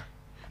lose.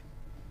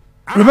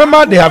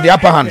 Remember they have the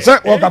upper hand. Say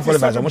World Cup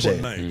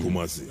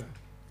qualifiers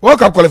World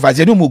Cup qualifiers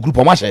you no group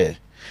o ma share.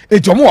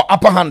 It's your more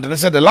upper hand. And I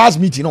said the last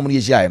meeting,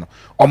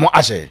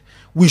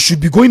 we should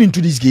be going into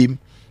this game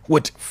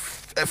with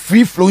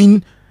free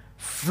flowing,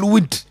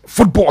 fluid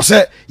football.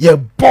 Say ye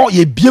ball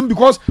ye BM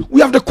because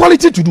we have the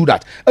quality to do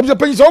that. Ebisa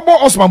penny say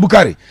ball Osman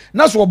Bukari.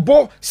 Now so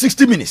ball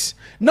 60 minutes.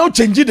 Now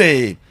change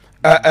the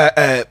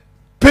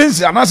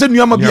pins and I say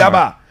Nyama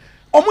Biaba.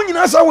 Omo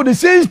nyina say with the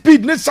same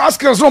speed net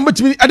skills no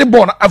betimi at the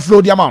ball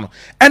aflow the amount.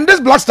 And this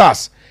Black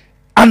Stars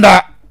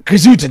under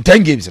Chris in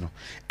 10 games, you know.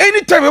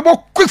 Anytime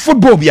about quick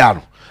football,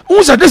 Biano.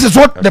 Who said this is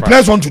what the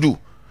players want to do?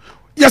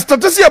 Yes,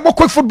 to see about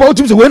quick football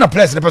teams when a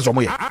player in the person.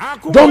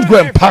 Don't go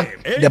and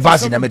pack the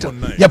bars in the middle.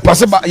 You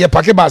pass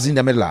pack bars in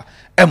the middle.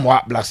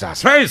 M1 Black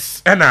Stars.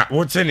 First, Anna,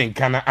 what's in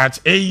Ghana at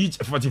age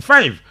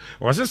 45.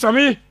 Was this for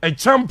me? A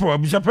champion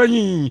of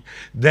Japan.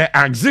 The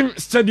Axim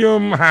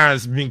Stadium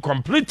has been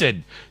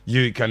completed.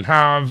 You can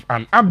have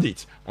an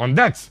update on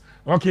that.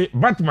 Okay,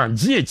 Batman,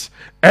 GH,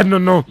 and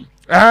no.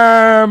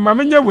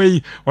 Mamanya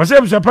way was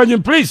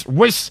Japan, please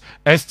wish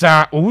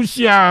Esther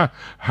Owusia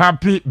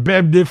happy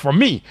birthday for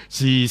me.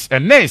 She's a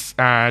nurse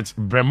at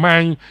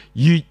Bremen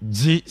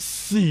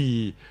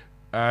UGC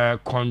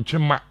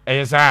Conchima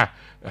Esa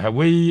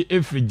way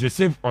if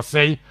Joseph or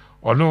say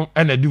or no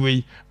and do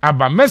way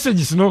about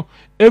messages no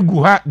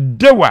eguha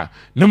dewa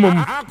no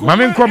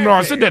mamin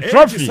come say the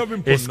trophy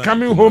is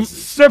coming home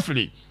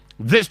safely.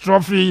 This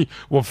trophy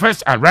will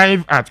first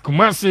arrive at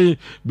Kumasi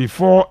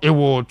before it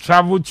will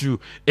travel to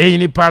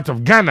any part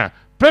of Ghana.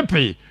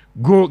 Pepe,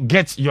 go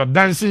get your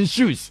dancing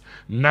shoes.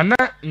 Nana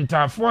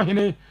Ntafo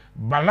Hene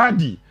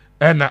Baladi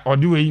and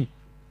Oduwe.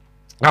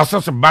 I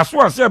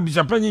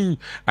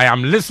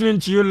am listening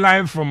to you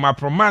live from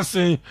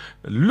Apromasi.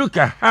 Look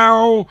at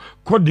how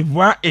Cote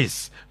d'Ivoire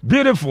is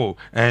beautiful,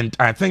 and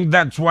I think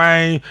that's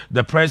why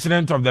the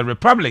president of the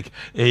republic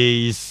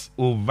is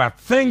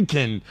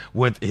overthinking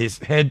with his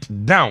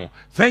head down.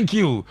 Thank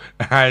you.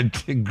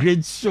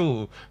 Great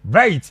show.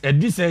 Right,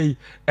 and this is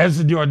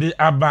SDOD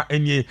Abba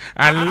Enye.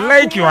 I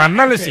like your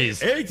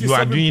analysis. You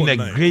are doing a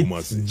great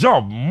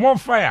job. More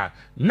fire.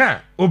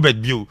 Now,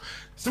 Obed Biu.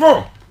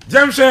 So,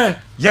 James,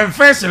 your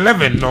first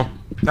 11, no,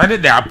 that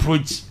is the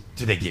approach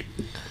to the game.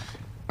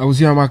 I was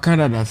here, my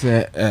Canada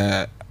said,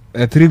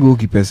 3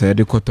 goalkeepers,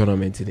 the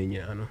tournament in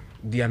Ghana.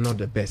 They are not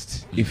the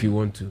best if you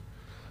want to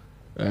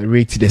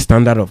rate the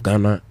standard of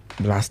Ghana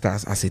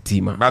Blasters as a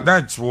team. But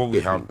that's what we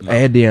have.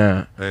 They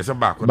are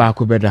back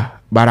better.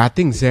 But I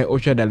think, say,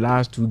 Osha, the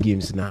last 2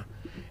 games now,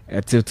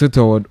 it's a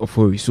total of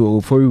Ofori. So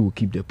Ofori will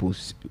keep the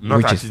post.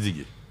 Not Ati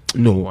Ziggy.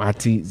 No,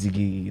 Ati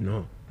Ziggy,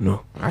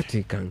 no,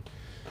 Ati can.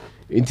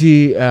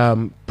 Inti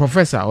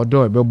Professor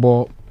Odo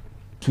Ebebo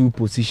 2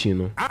 position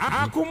no.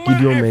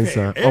 Gideon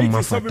Mensah or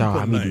Mafata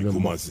Hamidu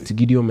no.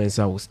 Gideon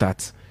Mensah will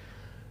start.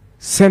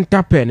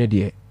 Center pair ne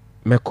there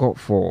Meko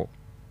for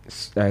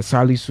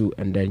Salisu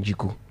and then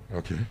Jiku.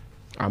 Okay.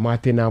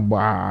 Amatena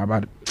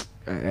about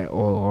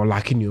or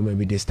lacking you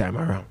maybe this time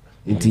around.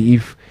 Inti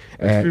if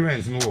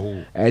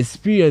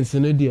experience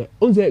no there.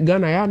 Once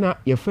Ghana yana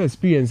your first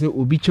experience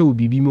obi che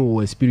obi bi mo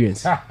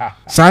experience.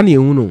 Sani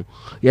ehunu.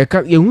 Ye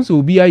ehun so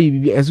obi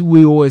ayi as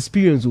we or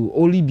experience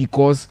only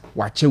because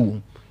wache wo.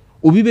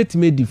 Obi bet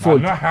made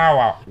default.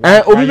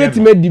 Obi bet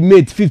made the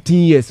mate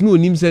 15 years. No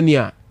nim se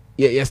nia.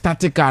 Ye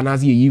static car na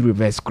ye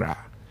reverse cra.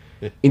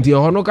 Inti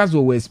honokas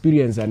wo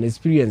experience and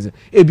experience.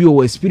 Ebi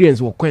wo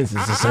experience wo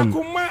consequences the same.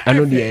 I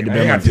know the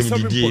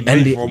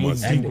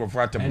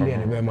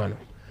man.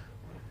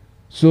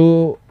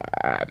 So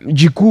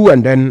Jiku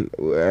and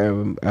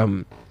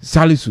then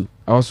Salisu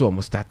also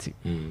almost starting.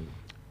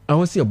 I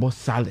was say about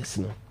Salis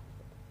no.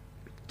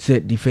 Say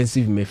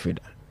defensive midfielder.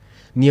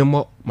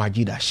 Niemo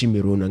Majida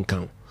Shimiro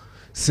Nankang.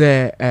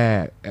 Say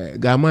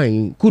Gama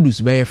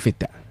Kudus be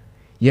fitter.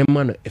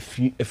 Yeman a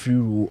few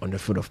rule on the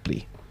field of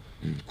play.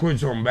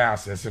 Coach on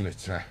bass in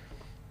it.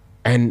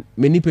 And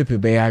many people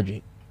be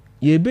arguing.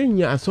 Ye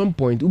been at some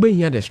point, ube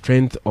here the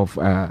strength of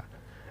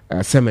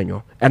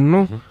Semenyo. And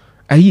no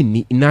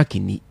ni Inaki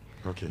ni.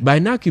 Okay. By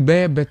Inaki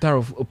be better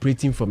of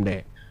operating from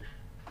the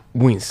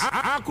wins.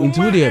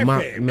 Into the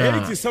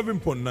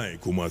 87.9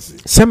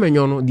 Kumasi.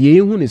 Semenyo no the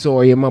who is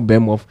all yema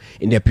bem off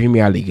in the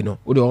Premier League, you know.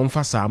 Or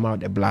the Sama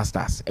the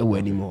Blasters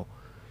anymore.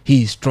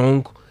 He is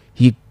strong,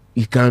 he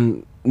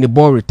can the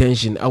ball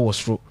retention I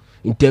was through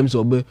in terms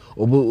of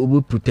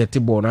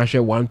protected ball and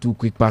share 1-2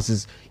 quick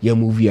passes, you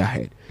move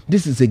ahead.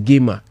 This is a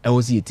gamer I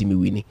was see a team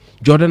winning.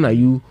 Jordan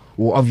Ayew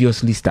will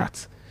obviously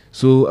start.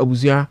 So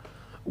Abuzia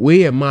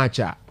way a match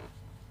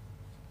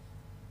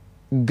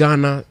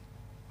Ghana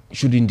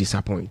shouldn't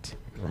disappoint.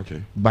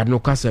 Okay. But no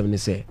Kasem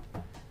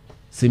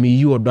say me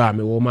you or da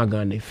me woma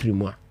Ghana free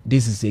more.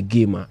 This is a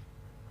gamer.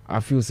 I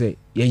feel say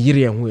ye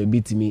yiri who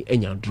beat me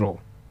enya draw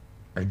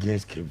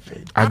against Cape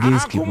Verde.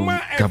 Against Cape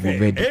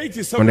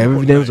Verde. On the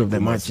evidence of the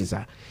matches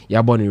are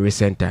born in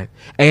recent time.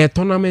 A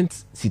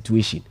tournament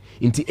situation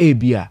into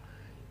ABA.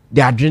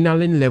 The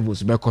adrenaline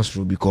levels be cost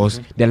through because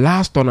the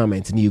last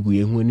tournament ni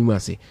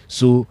say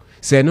so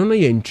say no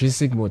your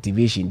intrinsic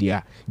motivation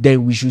there,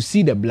 then we should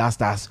see the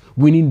Blasters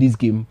winning this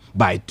game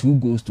by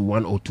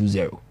 2-1 or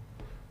 2-0.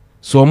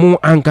 So mo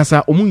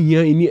ankasa omo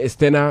here any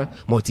external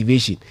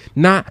motivation.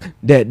 Now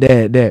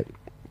the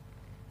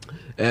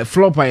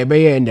flop I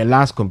be in the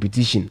last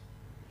competition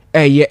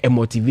a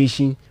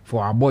motivation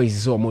for our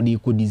boys so more they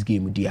could this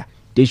game there.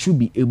 They should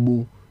be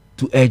able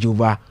to edge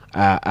over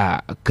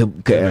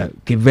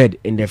Verde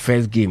in the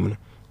first game,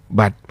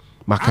 but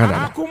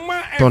Makada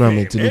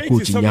tournament no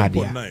coach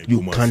in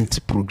you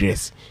can't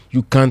progress,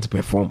 you can't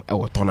perform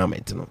our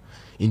tournament no.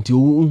 Until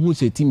who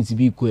say team is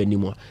be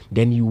anymore,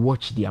 then you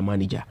watch their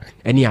manager.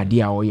 Any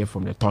idea or here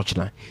from the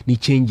touchline, the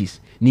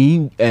changes,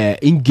 the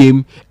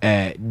in-game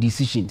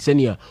decision,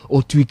 senior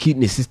or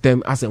tweaking the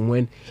system as and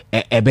when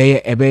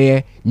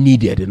a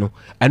needed, you know.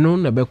 I know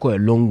never go a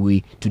long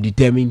way to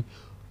determine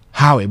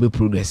how a be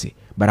progressing.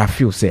 But I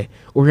feel say,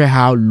 or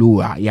how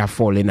lower you are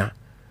falling now.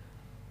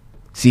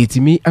 See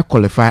to me, I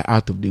qualify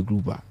out of the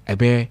group. I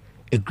bear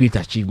a great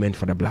achievement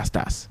for the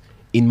Blasters.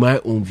 In my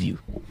own view,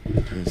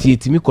 see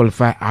to me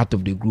qualify out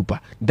of the group.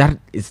 That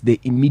is the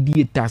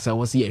immediate task I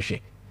was here.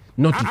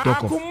 Not to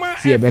talk of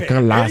see a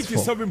can last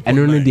for and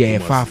only they are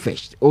far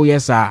fetched. Oh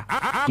yes, sir,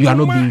 you are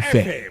not being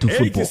fair to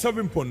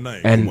football.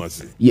 And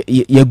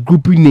your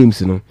grouping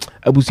names, you know.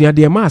 Abusia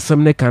de ma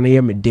some ne can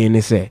hear me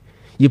then say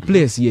you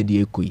players here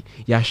the equi.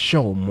 Ya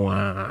show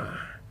more.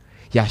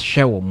 Ya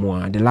show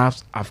more. The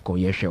last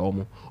AFCON ya show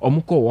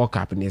omuko walk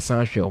up in the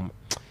sun show.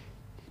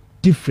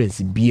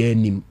 Difference be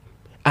any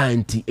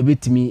anti a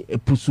bit me a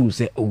pursue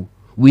say oh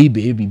we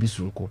baby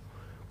bisunko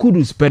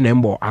Kudus pen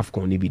and ball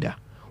AFCON nibida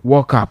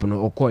walk up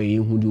no okoye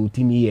who do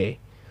team here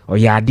or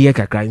ya dear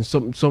kakra in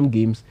some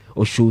games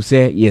or show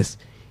say yes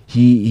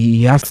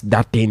he has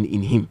that thing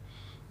in him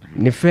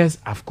in the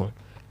first AFCON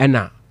and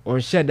now on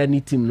share that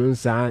need team no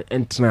sa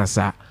entrance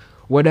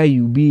whether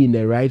you be in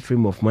the right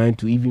frame of mind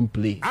to even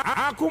play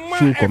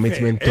show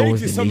commitment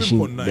towards the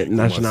nation the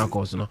national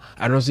cause no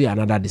I don't see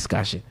another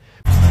discussion.